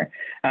future.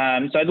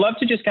 So I'd love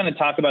to just kind of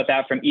talk about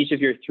that from each of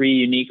your three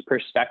unique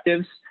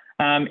perspectives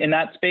in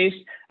that space,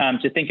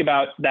 to think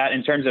about that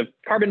in terms of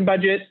carbon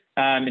budget,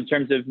 in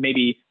terms of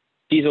maybe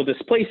diesel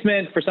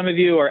displacement for some of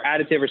you, or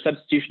additive or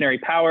substitutionary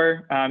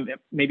power,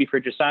 maybe for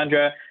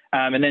Jasandra,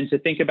 and then to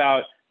think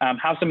about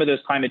how some of those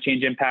climate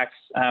change impacts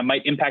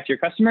might impact your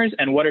customers,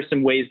 and what are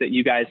some ways that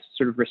you guys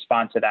sort of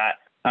respond to that,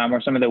 or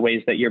some of the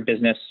ways that your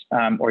business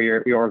or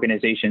your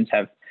organizations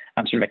have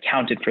sort of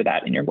accounted for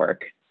that in your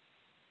work.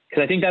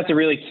 Because I think that's a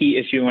really key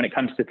issue when it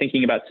comes to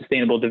thinking about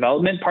sustainable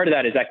development. Part of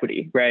that is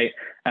equity, right?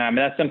 And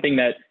that's something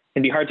that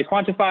can be hard to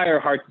quantify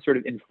or hard to sort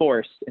of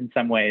enforce in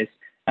some ways.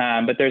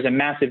 But there's a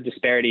massive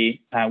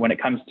disparity when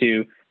it comes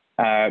to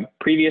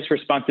previous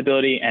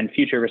responsibility and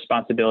future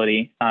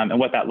responsibility, and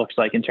what that looks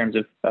like in terms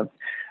of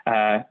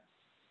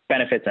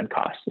benefits and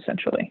costs,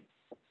 essentially.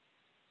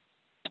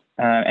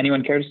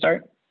 Anyone care to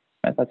start?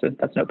 That's an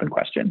open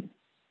question.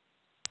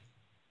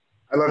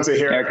 I'd love to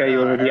hear. Erica,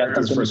 you got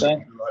something to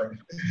say?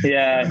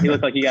 Yeah, you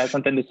look like you got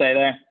something to say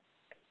there.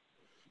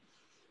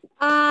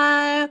 Well,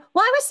 I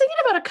was thinking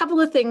about a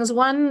couple of things.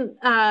 One,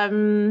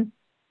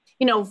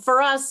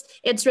 for us,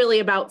 it's really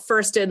about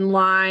first in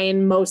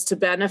line, most to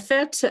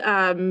benefit,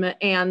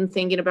 and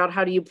thinking about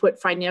how do you put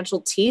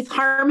financial teeth.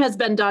 Harm has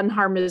been done,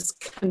 harm is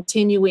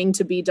continuing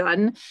to be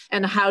done.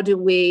 And how do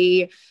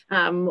we,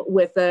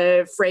 with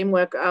a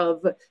framework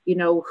of,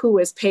 who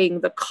is paying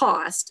the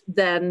cost,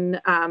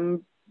 then,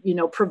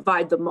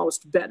 provide the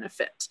most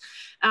benefit.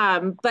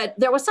 But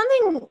there was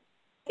something,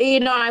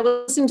 I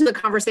was listening to the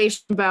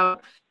conversation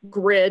about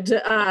grid,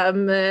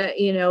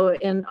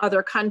 in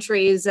other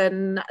countries.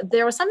 And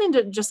there was something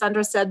that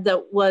Jasandra said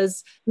that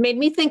made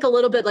me think a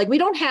little bit like, we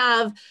don't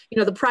have,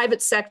 the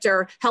private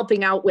sector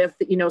helping out with,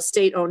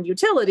 state-owned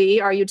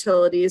utility. Our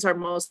utilities are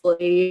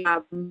mostly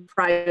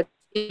private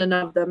in and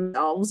of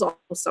themselves, also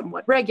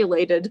somewhat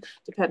regulated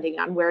depending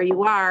on where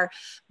you are.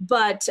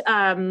 But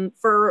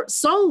for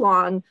so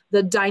long,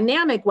 the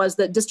dynamic was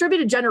that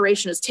distributed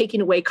generation is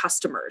taking away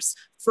customers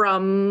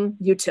from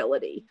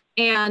utility.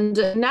 And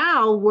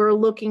now we're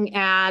looking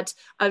at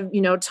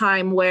a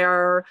time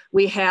where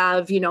we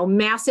have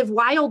massive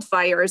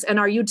wildfires, and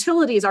our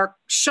utilities are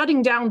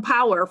shutting down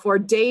power for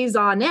days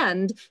on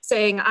end,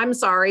 saying, I'm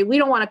sorry, we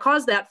don't want to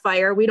cause that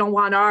fire. We don't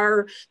want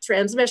our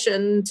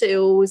transmission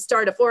to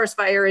start a forest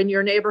fire in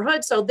your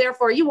neighborhood. So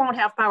therefore you won't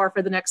have power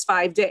for the next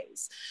 5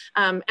 days.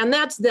 And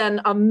that's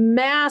then a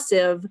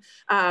massive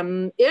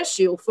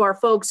issue for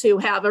folks who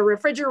have a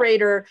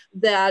refrigerator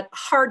that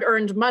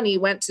hard-earned money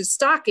went to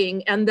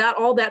stocking, and that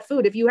all that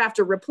food, if you have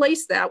to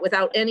replace that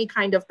without any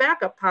kind of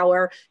backup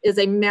power, is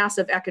a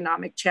massive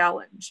economic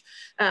challenge.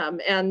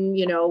 And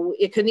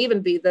it can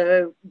even be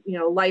the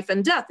life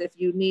and death if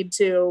you need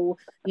to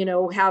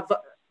have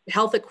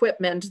health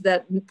equipment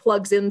that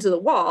plugs into the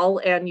wall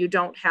and you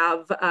don't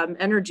have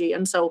energy.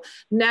 And so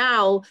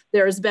now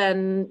there's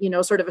been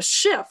sort of a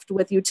shift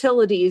with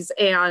utilities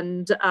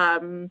and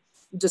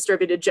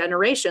distributed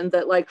generation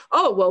that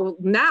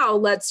now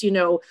let's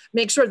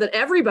make sure that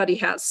everybody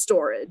has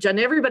storage and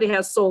everybody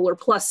has solar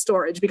plus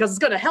storage, because it's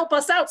going to help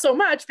us out so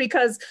much,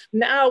 because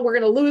now we're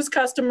going to lose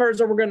customers,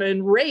 or we're going to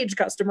enrage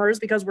customers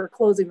because we're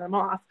closing them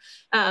off.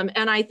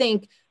 And I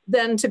think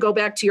then, to go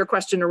back to your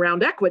question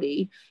around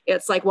equity,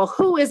 it's like, well,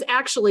 who is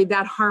actually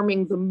that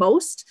harming the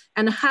most,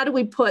 and how do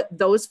we put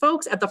those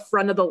folks at the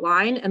front of the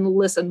line and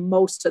listen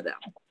most to them?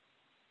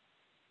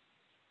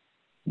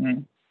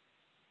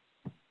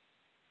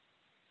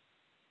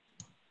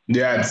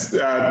 Yeah,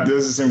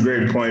 those are some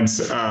great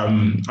points.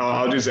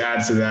 I'll just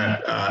add to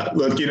that.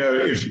 Look,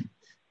 if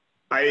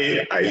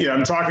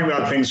I'm talking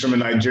about things from a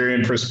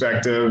Nigerian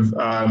perspective,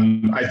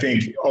 I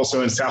think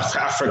also in South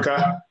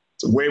Africa,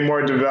 it's way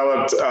more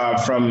developed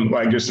from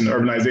just an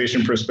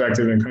urbanization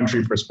perspective and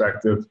country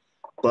perspective.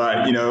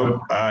 But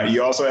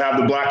you also have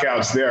the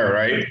blackouts there,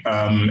 right?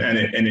 And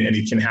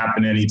it can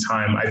happen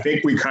anytime. I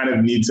think we kind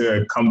of need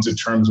to come to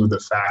terms with the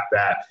fact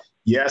that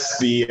yes,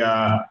 the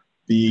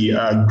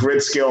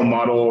grid scale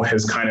model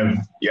has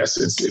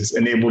it's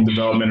enabled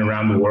development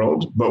around the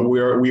world, but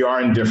we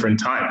are in different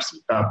times.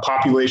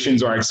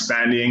 Populations are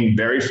expanding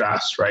very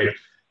fast, right?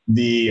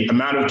 The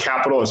amount of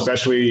capital,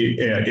 especially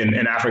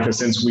in Africa,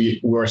 since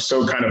we're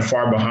so kind of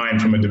far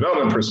behind from a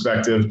development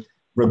perspective,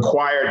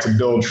 required to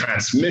build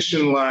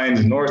transmission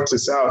lines, north to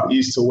south,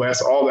 east to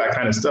west, all that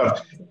kind of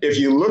stuff. If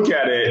you look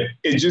at it,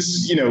 it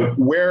just,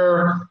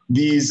 where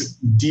these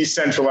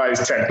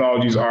decentralized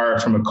technologies are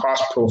from a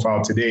cost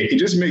profile today, it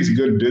just makes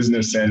good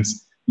business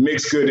sense,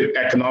 makes good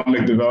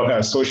economic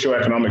development,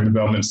 socioeconomic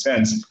development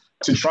sense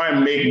to try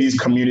and make these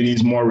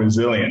communities more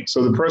resilient.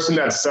 So the person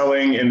that's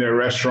selling in their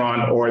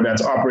restaurant or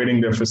that's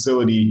operating their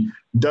facility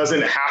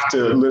doesn't have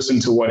to listen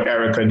to what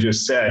Erica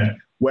just said,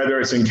 whether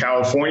it's in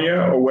California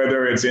or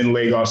whether it's in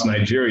Lagos,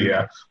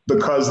 Nigeria,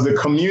 because the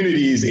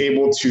community is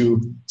able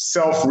to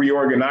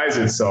self-reorganize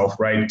itself,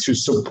 right, to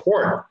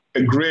support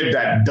a grid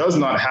that does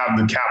not have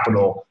the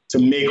capital to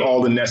make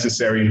all the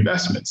necessary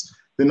investments.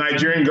 The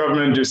Nigerian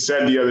government just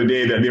said the other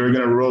day that they were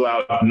going to roll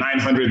out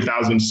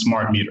 900,000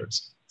 smart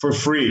meters for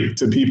free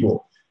to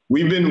people.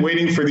 We've been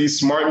waiting for these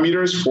smart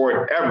meters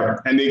forever,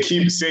 and they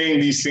keep saying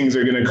these things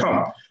are going to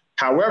come.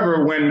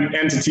 However, when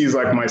entities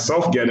like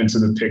myself get into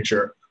the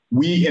picture,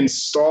 we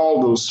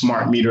install those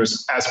smart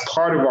meters as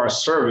part of our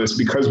service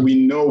because we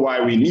know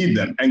why we need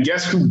them. And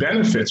guess who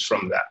benefits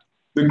from that?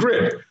 The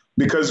grid.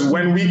 Because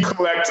when we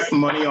collect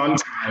money on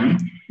time,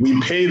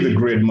 we pay the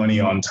grid money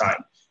on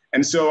time.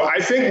 And so I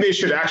think they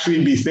should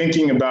actually be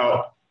thinking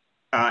about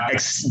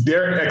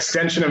their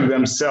extension of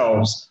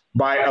themselves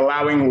by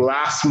allowing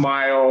last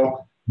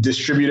mile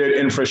distributed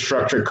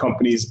infrastructure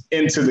companies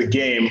into the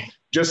game,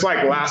 just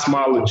like last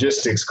mile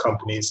logistics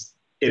companies.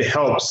 It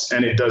helps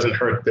and it doesn't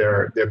hurt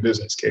their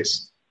business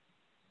case.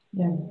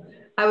 Yeah,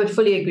 I would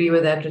fully agree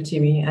with that,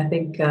 Rotimi. I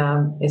think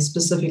it's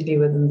specifically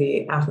within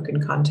the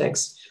African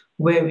context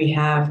where we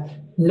have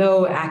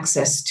low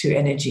access to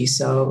energy.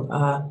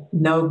 So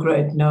no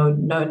grid,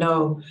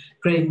 no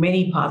grid in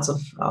many parts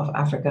of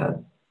Africa.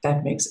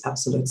 That makes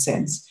absolute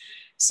sense.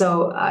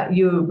 So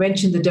you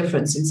mentioned the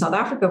difference. In South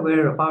Africa,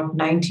 we're about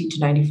 90 to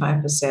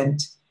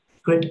 95%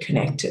 grid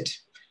connected.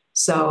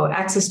 So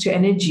access to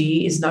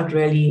energy is not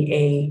really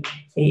a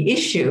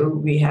issue.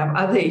 We have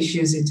other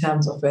issues in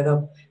terms of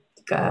whether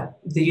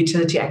the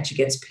utility actually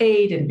gets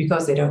paid, and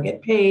because they don't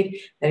get paid,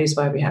 that is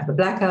why we have the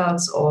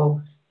blackouts,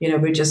 or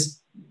we're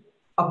just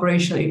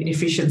operational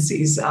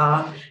inefficiencies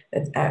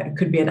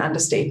could be an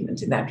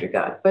understatement in that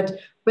regard. But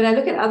when I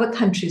look at other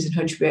countries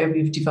in which where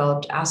we've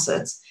developed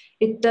assets,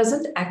 it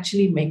doesn't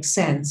actually make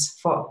sense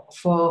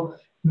for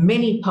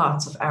many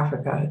parts of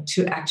Africa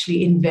to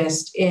actually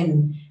invest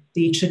in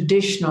the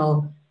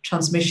traditional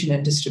transmission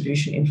and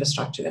distribution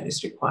infrastructure that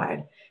is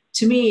required.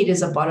 To me, it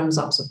is a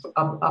bottoms-up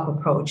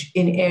approach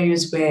in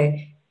areas where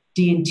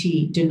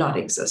D&T do not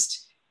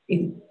exist.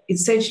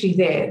 Essentially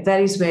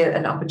that is where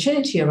an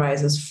opportunity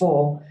arises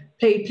for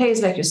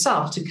players like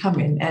yourself to come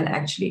in and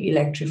actually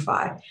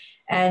electrify.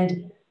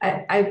 And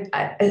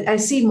I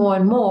see more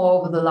and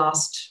more over the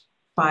last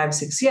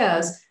 5-6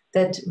 years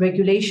that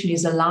regulation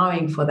is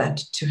allowing for that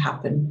to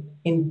happen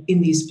in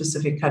these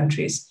specific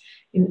countries.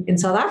 In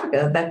South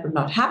Africa, that would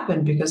not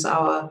happen because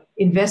our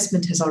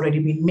investment has already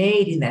been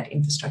made in that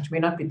infrastructure. It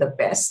may not be the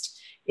best,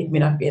 it may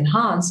not be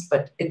enhanced,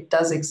 but it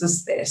does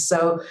exist there.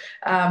 So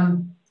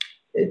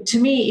to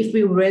me, if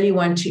we really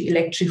want to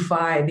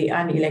electrify the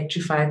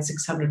unelectrified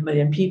 600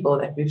 million people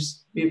that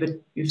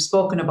we've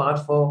spoken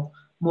about for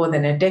more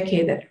than a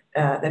decade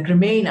that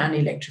remain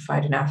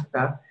unelectrified in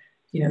Africa,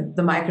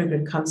 the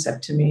microgrid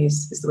concept to me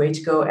is the way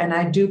to go. And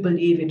I do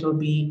believe it will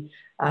be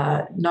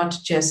not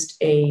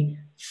just a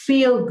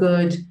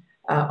feel-good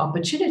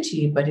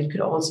opportunity, but it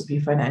could also be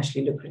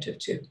financially lucrative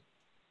too.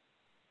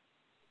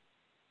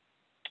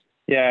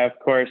 Yeah, of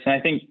course. And I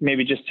think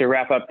maybe just to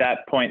wrap up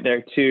that point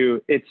there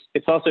too,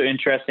 it's also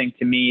interesting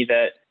to me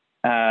that,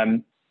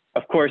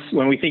 of course,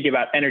 when we think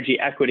about energy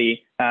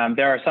equity,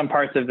 there are some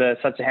parts of the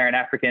sub-Saharan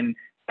African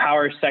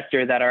power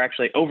sector that are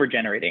actually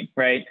over-generating,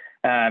 right?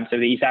 So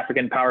the East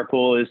African power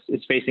pool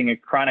is facing a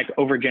chronic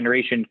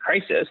over-generation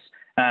crisis.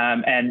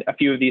 And a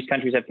few of these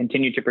countries have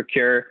continued to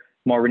procure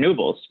more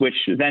renewables, which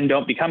then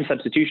don't become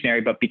substitutionary,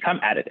 but become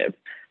additive.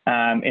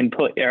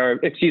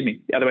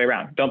 The other way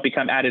around, don't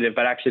become additive,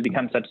 but actually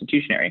become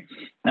substitutionary.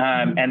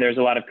 And there's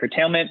a lot of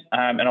curtailment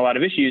and a lot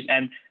of issues.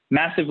 And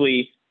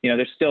massively,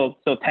 there's still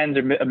tens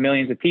of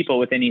millions of people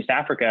within East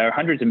Africa, or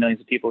hundreds of millions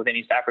of people within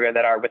East Africa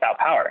that are without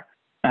power.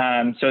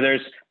 So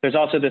there's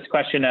also this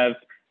question of,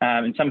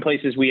 in some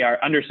places we are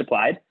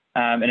undersupplied,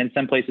 and in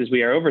some places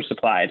we are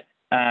oversupplied.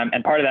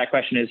 And part of that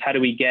question is, how do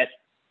we get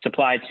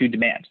supply to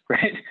demand,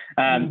 right?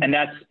 And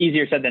that's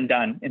easier said than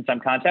done in some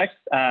contexts.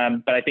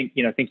 But I think,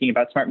 thinking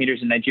about smart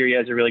meters in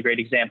Nigeria is a really great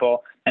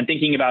example. And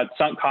thinking about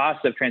sunk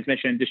costs of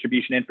transmission and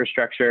distribution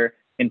infrastructure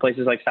in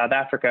places like South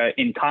Africa,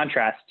 in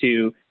contrast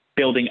to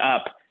building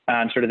up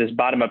sort of this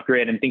bottom-up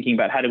grid and thinking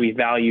about how do we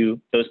value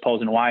those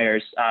poles and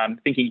wires,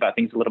 thinking about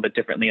things a little bit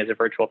differently as a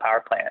virtual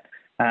power plant.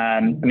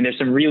 There's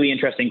some really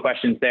interesting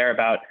questions there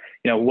about,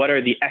 what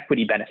are the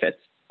equity benefits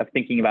of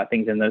thinking about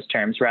things in those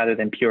terms rather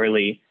than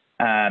purely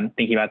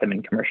thinking about them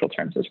in commercial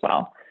terms as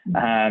well.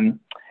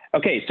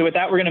 Okay, so with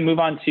that, we're going to move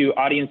on to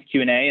audience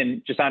Q&A.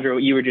 And Jasandra,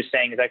 what you were just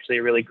saying is actually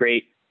a really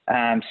great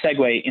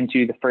segue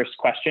into the first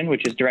question,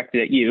 which is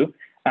directed at you.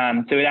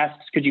 So it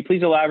asks, could you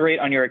please elaborate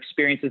on your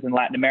experiences in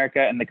Latin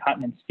America and the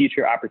continent's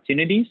future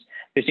opportunities?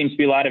 There seems to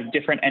be a lot of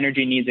different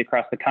energy needs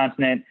across the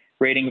continent,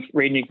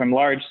 ranging from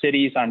large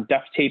cities on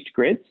duct-taped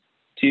grids,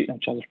 which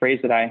is a phrase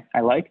that I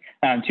like,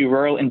 to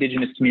rural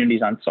indigenous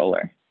communities on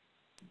solar.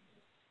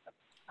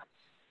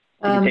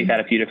 You can take that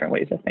a few different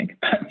ways, I think.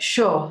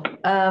 Sure.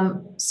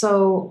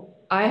 So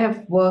I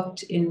have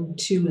worked in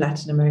 2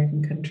 Latin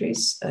American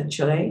countries,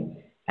 Chile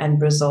and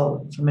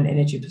Brazil, from an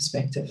energy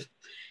perspective.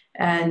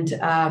 And,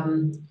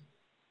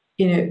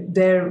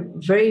 they're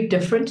very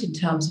different in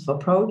terms of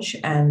approach.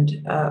 And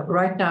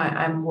right now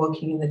I'm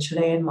working in the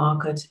Chilean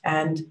market.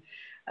 And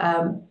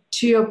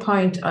to your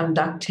point on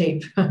duct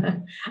tape,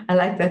 I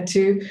like that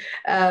too.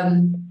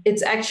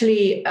 It's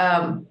actually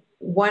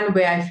one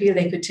where I feel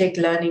they could take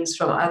learnings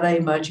from other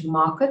emerging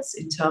markets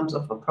in terms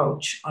of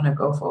approach on a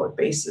go-forward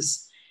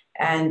basis.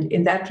 And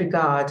in that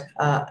regard,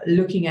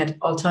 looking at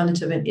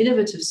alternative and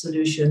innovative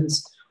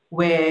solutions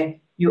where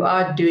you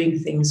are doing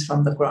things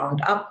from the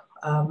ground up,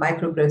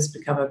 microgrids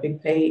become a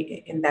big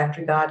play in that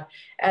regard,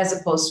 as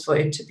opposed for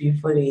it to be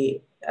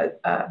fully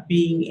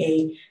being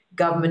a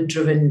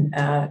government-driven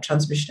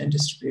transmission and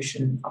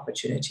distribution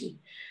opportunity.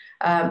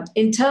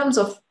 In terms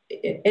of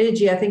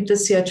energy, I think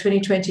this year,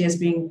 2020, has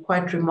been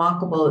quite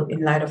remarkable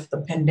in light of the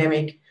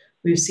pandemic.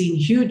 We've seen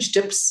huge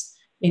dips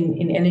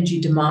in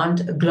energy demand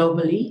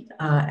globally,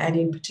 and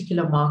in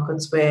particular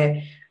markets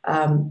where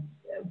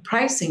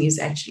pricing is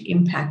actually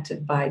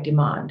impacted by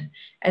demand.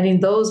 And in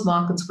those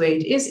markets where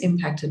it is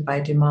impacted by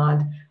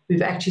demand,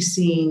 we've actually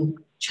seen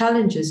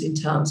challenges in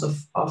terms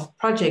of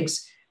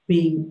projects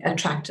being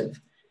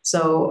attractive.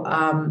 So,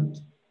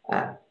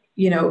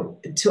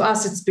 to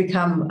us, it's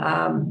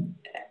become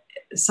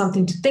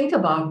something to think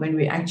about when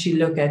we actually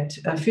look at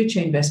future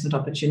investment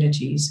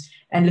opportunities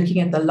and looking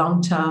at the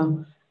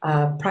long-term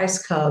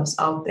price curves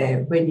out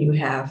there when you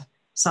have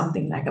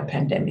something like a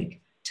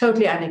pandemic.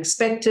 Totally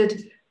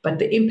unexpected, but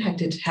the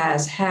impact it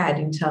has had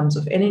in terms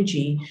of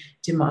energy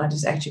demand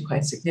is actually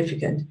quite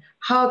significant.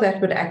 How that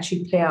would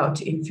actually play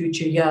out in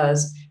future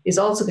years is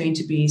also going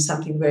to be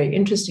something very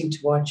interesting to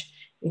watch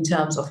in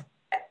terms of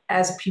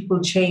as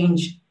people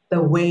change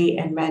the way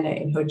and manner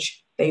in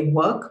which they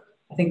work.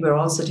 I think we're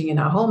all sitting in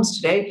our homes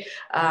today,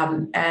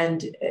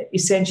 and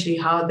essentially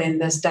how then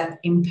does that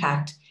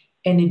impact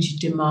energy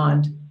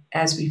demand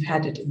as we've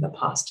had it in the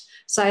past.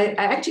 So I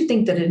actually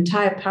think that the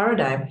entire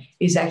paradigm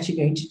is actually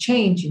going to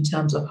change in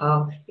terms of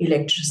how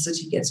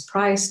electricity gets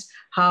priced,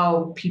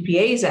 how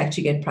PPAs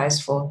actually get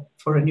priced for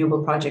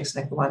renewable projects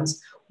like the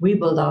ones we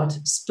build out,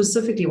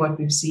 specifically what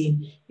we've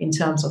seen in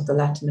terms of the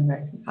Latin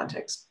American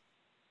context.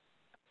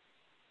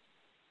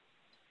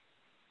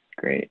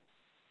 Great.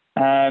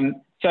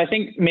 So I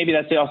think maybe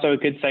that's also a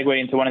good segue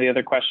into one of the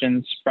other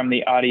questions from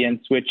the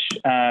audience, which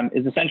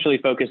is essentially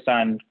focused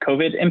on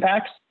COVID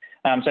impacts.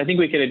 So I think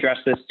we could address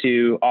this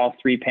to all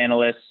three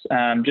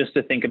panelists, just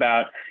to think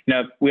about,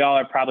 we all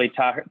are probably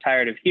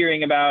tired of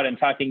hearing about and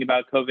talking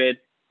about COVID,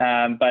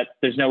 but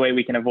there's no way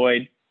we can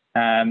avoid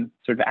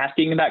sort of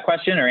asking that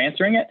question or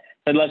answering it.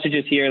 So I'd love to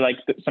just hear like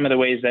some of the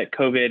ways that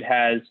COVID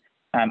has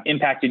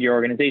impacted your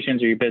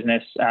organizations or your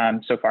business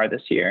so far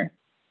this year.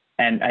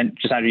 And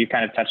Jasandra, you've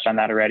kind of touched on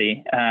that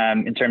already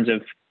in terms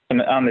of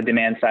on the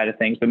demand side of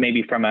things, but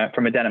maybe from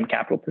a Denham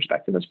Capital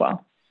perspective as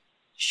well.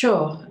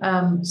 Sure.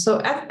 So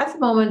at the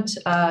moment,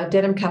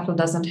 Denham Capital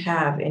doesn't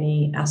have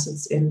any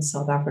assets in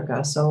South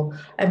Africa. So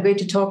I'm going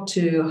to talk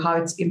to how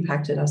it's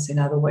impacted us in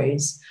other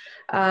ways.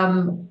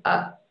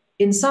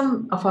 In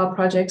some of our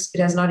projects,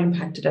 it has not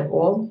impacted at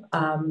all.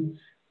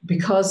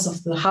 Because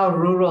of how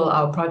rural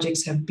our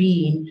projects have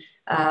been,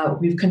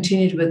 we've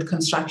continued with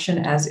construction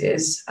as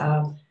is.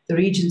 The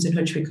regions in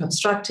which we're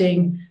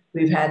constructing,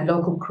 we've had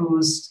local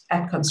crews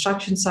at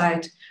construction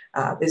site.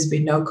 There's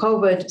been no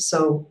COVID,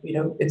 so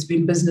it's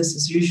been business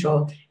as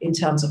usual in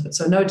terms of it.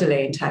 So no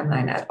delay in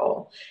timeline at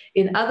all.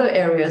 In other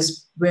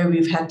areas where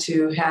we've had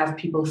to have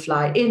people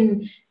fly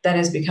in, that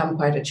has become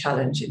quite a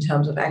challenge in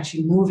terms of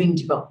actually moving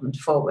development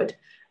forward,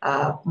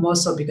 more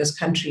so because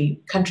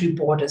country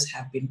borders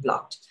have been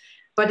blocked.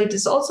 But it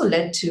has also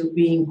led to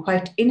being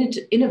quite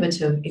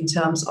innovative in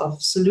terms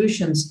of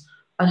solutions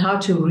on how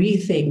to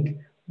rethink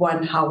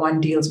how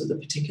one deals with a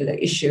particular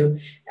issue.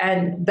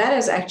 And that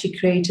has actually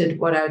created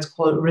what I would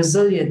call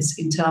resilience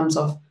in terms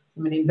of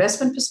from an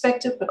investment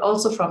perspective, but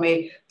also from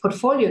a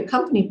portfolio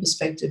company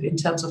perspective in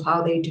terms of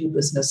how they do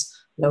business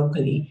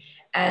locally.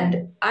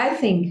 And I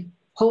think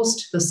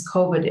post this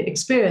COVID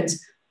experience,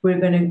 we're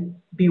going to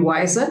be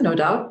wiser, no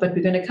doubt, but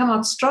we're going to come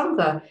out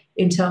stronger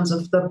in terms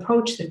of the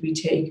approach that we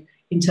take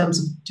in terms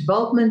of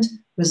development,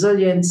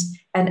 resilience,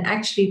 and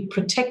actually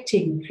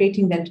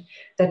creating that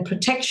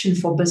protection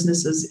for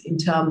businesses in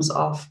terms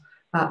of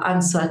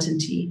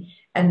uncertainty.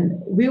 And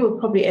we will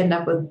probably end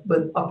up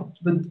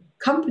with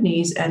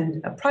companies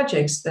and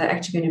projects that are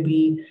actually going to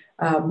be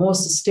more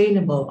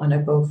sustainable on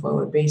a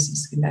go-forward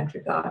basis in that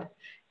regard.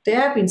 There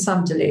have been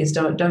some delays,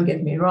 don't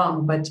get me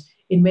wrong, but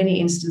in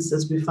many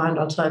instances, we found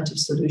alternative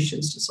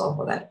solutions to solve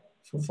for that,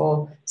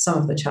 for some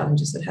of the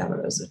challenges that have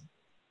arisen.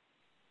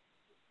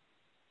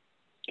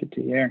 Good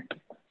to hear.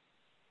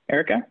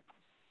 Erica?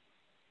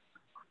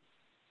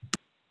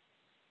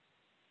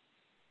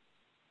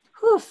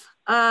 Oof.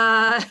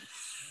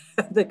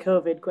 The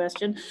COVID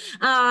question.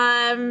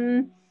 I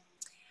mean,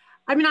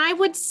 I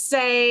would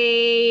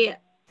say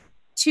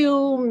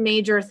two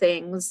major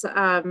things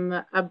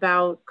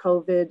about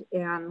COVID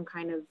and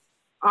kind of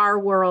our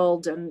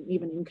world and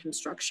even in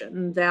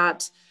construction,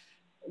 that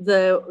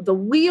the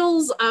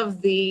wheels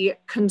of the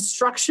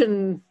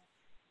construction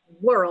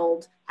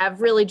world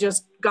have really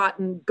just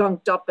gotten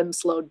gunked up and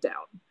slowed down,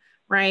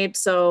 right?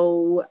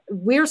 So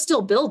we're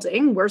still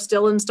building, we're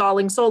still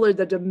installing solar.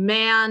 The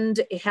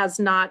demand has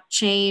not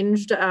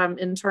changed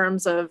in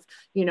terms of,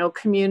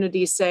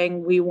 communities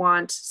saying we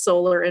want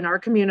solar in our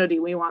community,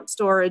 we want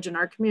storage in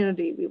our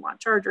community, we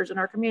want chargers in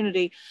our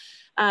community.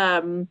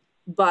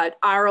 But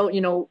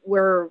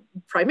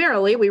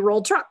we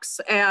roll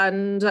trucks,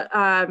 and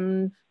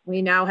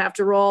we now have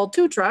to roll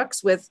 2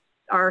 trucks with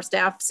our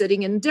staff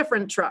sitting in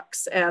different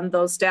trucks, and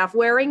those staff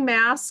wearing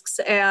masks,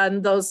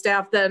 and those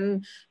staff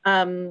then,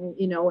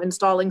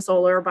 installing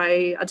solar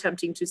by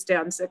attempting to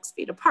stand 6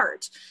 feet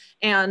apart.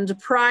 And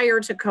prior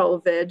to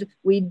COVID,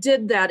 we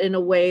did that in a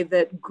way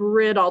that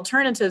grid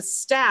alternative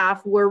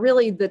staff were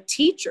really the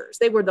teachers.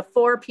 They were the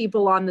 4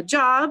 people on the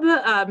job,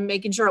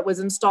 making sure it was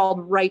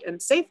installed right and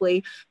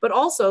safely, but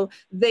also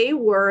they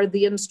were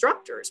the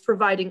instructors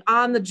providing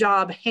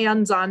on-the-job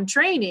hands-on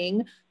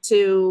training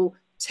to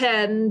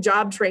 10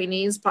 job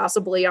trainees,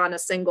 possibly on a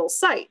single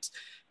site.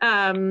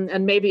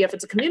 And maybe if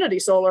it's a community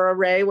solar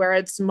array where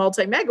it's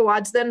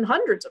multi-megawatts, then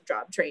hundreds of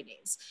job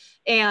trainees.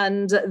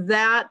 And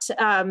that,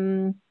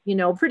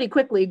 pretty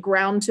quickly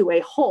ground to a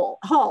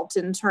halt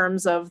in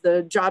terms of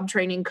the job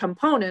training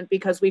component,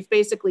 because we've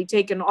basically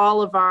taken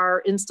all of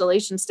our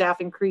installation staff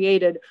and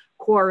created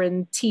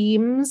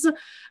quarantines.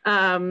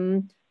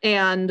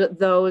 And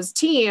those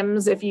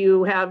teams, if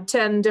you have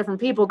 10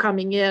 different people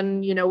coming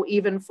in,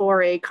 even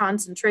for a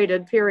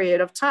concentrated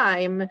period of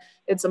time,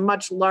 it's a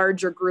much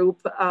larger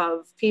group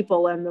of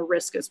people and the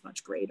risk is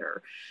much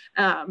greater.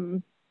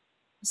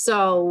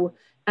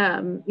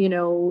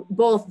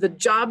 Both the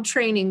job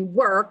training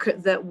work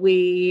that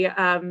we,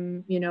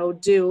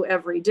 do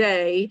every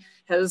day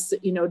has,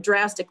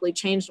 drastically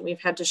changed. And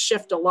we've had to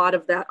shift a lot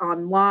of that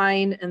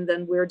online. And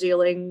then we're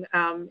dealing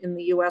in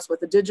the US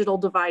with a digital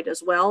divide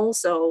as well.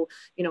 So,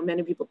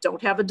 many people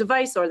don't have a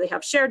device, or they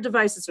have shared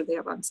devices, or they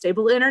have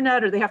unstable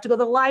internet, or they have to go to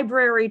the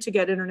library to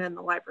get internet, and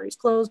the library's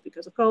closed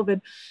because of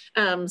COVID.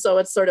 So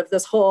it's sort of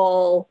this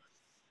whole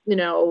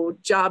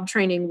job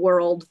training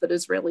world that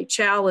is really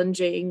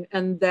challenging.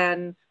 And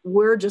then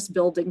we're just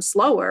building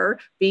slower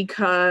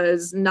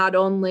because not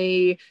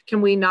only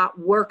can we not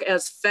work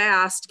as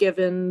fast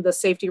given the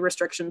safety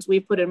restrictions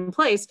we've put in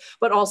place,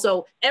 but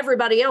also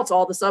everybody else,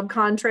 all the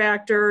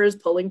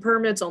subcontractors pulling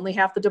permits, only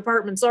half the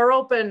departments are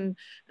open.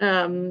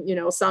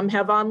 Some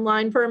have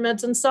online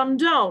permits and some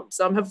don't.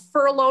 Some have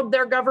furloughed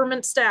their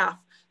government staff.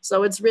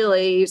 So it's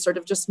really sort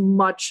of just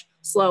much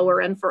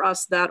slower. And for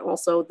us, that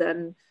also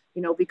then,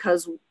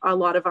 because a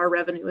lot of our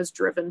revenue is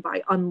driven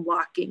by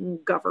unlocking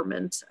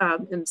government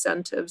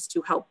incentives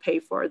to help pay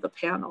for the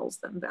panels,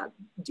 then that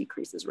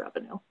decreases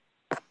revenue.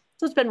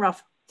 So it's been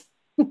rough.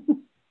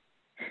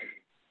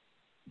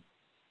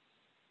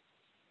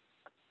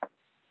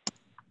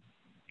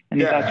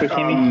 Any thoughts,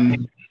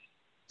 Rotimi?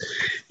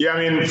 Yeah,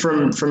 I mean,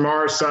 from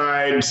our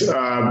side,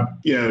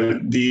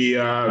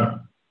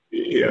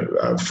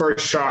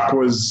 first shock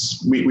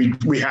was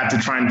we had to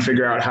try and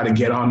figure out how to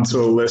get onto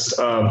a list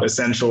of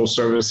essential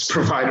service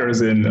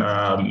providers in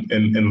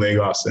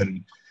Lagos.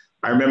 And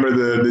I remember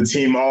the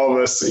team, all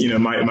of us,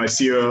 my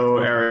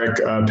COO, Eric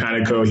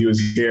Panico, he was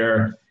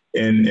here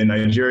in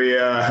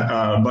Nigeria.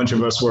 A bunch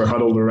of us were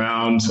huddled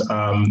around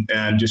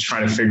and just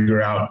trying to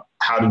figure out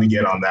how do we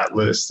get on that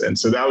list. And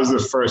so that was the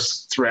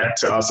first threat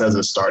to us as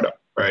a startup,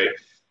 right?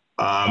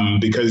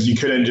 Because you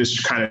couldn't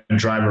just kind of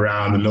drive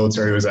around. The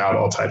military was out,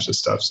 all types of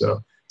stuff.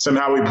 So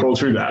somehow we pulled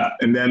through that.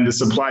 And then the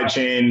supply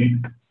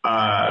chain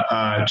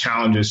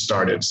challenges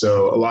started.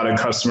 So a lot of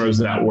customers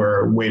that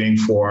were waiting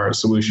for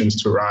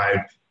solutions to arrive,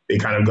 they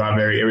kind of got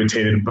very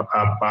irritated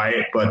by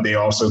it, but they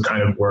also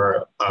kind of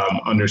were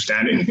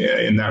understanding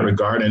in that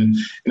regard. And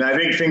I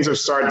think things have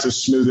started to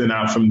smoothen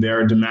out from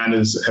there. Demand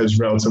has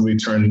relatively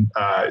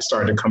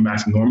started to come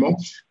back to normal.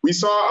 We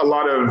saw a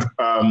lot of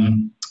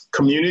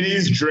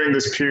communities during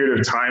this period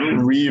of time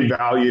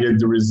reevaluated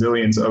the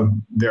resilience of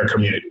their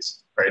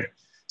communities, right?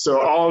 So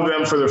all of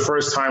them for the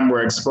first time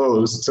were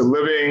exposed to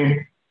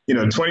living,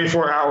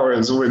 24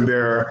 hours with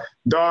their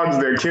dogs,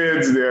 their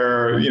kids,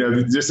 their,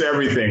 just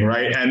everything,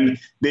 right? And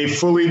they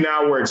fully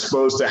now were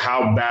exposed to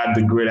how bad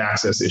the grid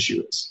access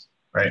issue is,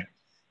 right?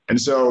 And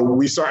so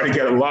we started to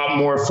get a lot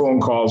more phone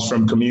calls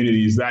from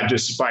communities that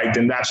just spiked,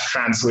 and that's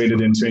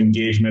translated into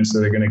engagements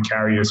that are going to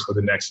carry us for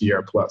the next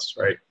year plus,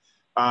 right?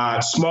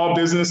 Small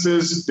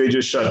businesses, they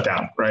just shut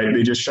down, right?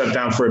 They just shut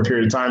down for a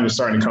period of time. They're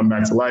starting to come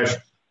back to life.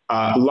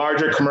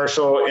 Larger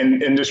commercial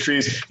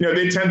industries,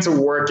 they tend to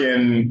work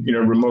in,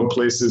 remote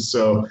places.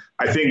 So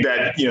I think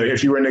that,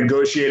 if you were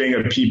negotiating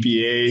a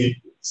PPA,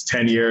 it's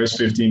 10 years,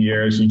 15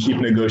 years, you keep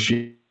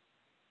negotiating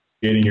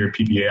your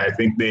PPA. I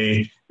think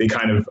they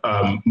kind of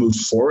moved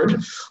forward.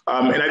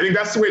 And I think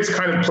that's the way it's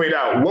kind of played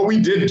out. What we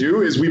did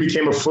do is we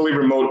became a fully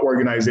remote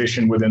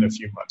organization within a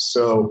few months.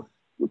 So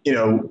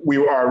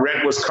our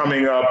rent was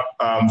coming up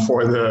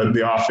for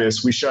the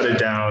office. We shut it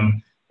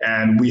down,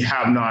 and we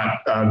have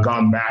not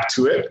gone back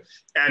to it.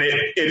 And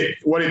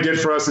what it did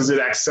for us is it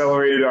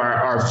accelerated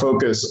our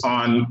focus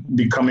on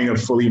becoming a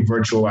fully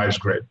virtualized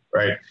grid,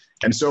 right?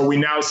 And so we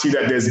now see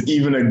that there's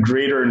even a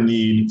greater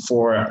need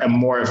for a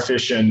more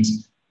efficient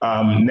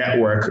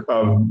network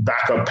of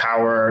backup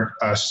power,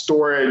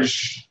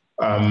 storage,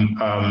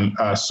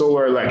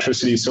 solar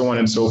electricity, so on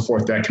and so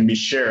forth, that can be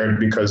shared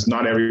because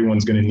not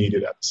everyone's going to need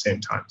it at the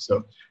same time.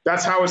 So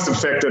that's how it's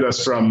affected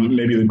us from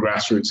maybe the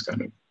grassroots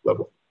kind of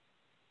level.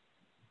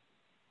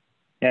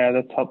 Yeah,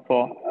 that's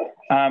helpful.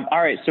 All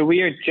right, so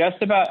we are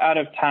just about out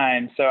of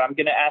time. So I'm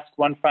going to ask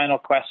one final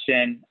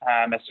question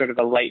as sort of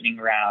a lightning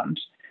round.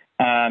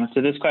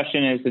 So this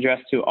question is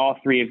addressed to all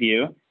three of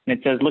you. And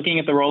it says, looking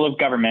at the role of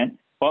government,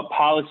 what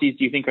policies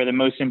do you think are the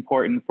most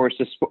important for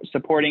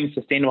supporting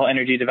sustainable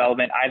energy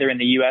development, either in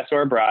the U.S.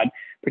 or abroad,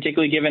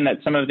 particularly given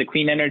that some of the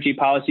clean energy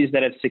policies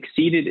that have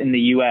succeeded in the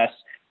U.S.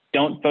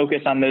 don't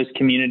focus on those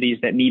communities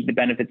that need the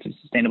benefits of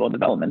sustainable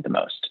development the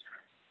most?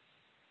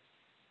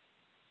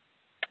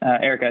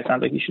 Erica, it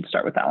sounds like you should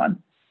start with that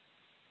one.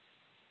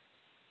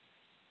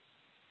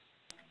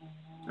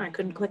 I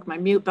couldn't click my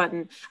mute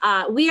button.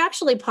 We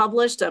actually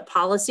published a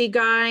policy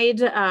guide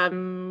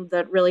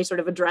that really sort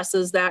of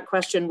addresses that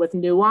question with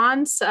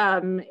nuance.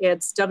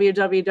 It's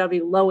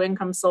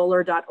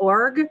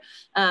www.lowincomesolar.org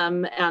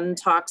and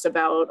talks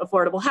about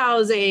affordable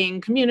housing,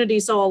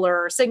 community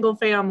solar, single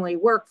family,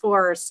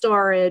 workforce,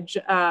 storage,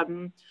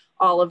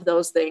 all of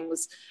those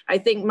things. I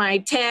think my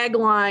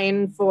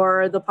tagline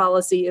for the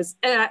policy is,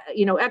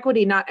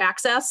 equity, not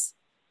access,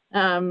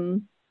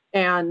 and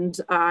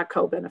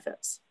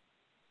co-benefits.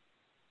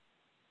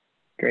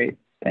 Great,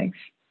 thanks.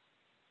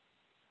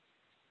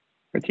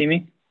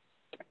 Rotimi?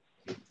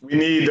 We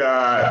need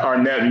our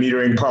net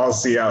metering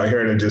policy out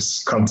here to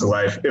just come to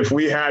life. If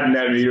we had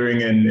net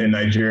metering in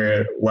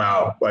Nigeria,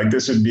 wow,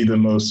 this would be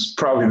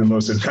probably the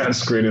most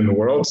advanced grid in the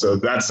world. So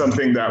that's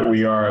something that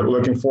we are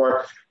looking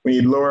for. We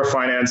need lower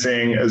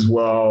financing as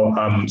well.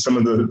 Some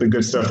of the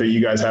good stuff that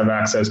you guys have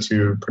access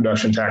to,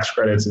 production tax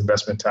credits,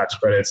 investment tax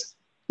credits,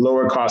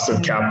 lower cost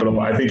of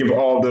capital. I think if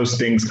all of those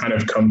things kind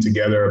of come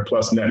together,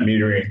 plus net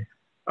metering,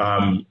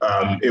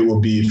 it will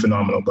be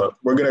phenomenal, but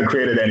we're going to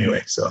create it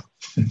anyway. So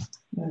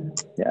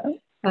Yeah.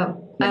 The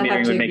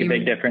metering would make a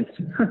big difference.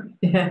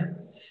 Yeah.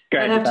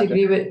 I'd have to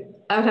agree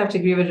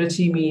with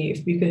Rotimi.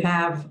 If we could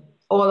have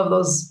all of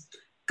those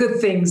good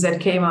things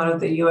that came out of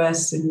the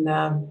US in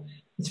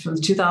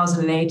from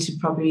 2008 to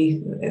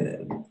probably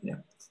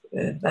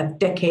that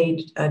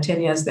decade,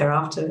 10 years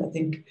thereafter, I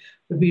think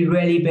would be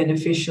really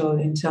beneficial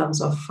in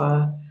terms of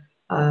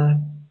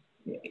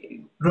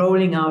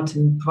rolling out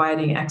and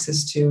providing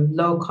access to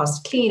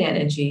low-cost, clean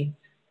energy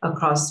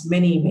across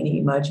many, many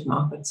emerging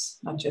markets,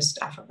 not just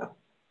Africa.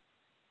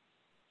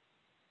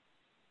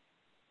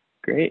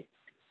 Great.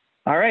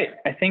 All right.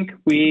 I think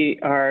we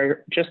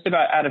are just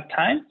about out of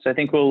time. So I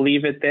think we'll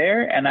leave it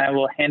there and I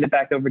will hand it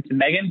back over to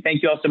Megan.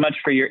 Thank you all so much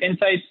for your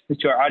insights.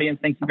 To our audience,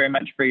 thank you very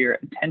much for your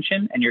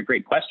attention and your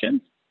great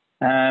questions,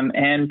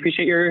 and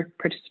appreciate your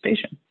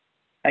participation.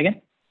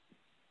 Megan?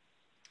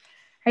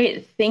 All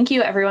right. Thank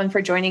you everyone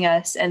for joining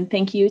us. And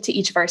thank you to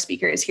each of our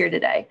speakers here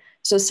today.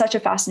 So such a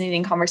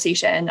fascinating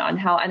conversation on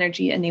how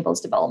energy enables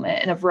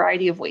development in a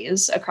variety of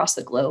ways across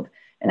the globe.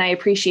 And I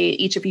appreciate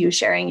each of you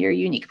sharing your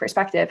unique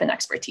perspective and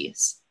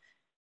expertise.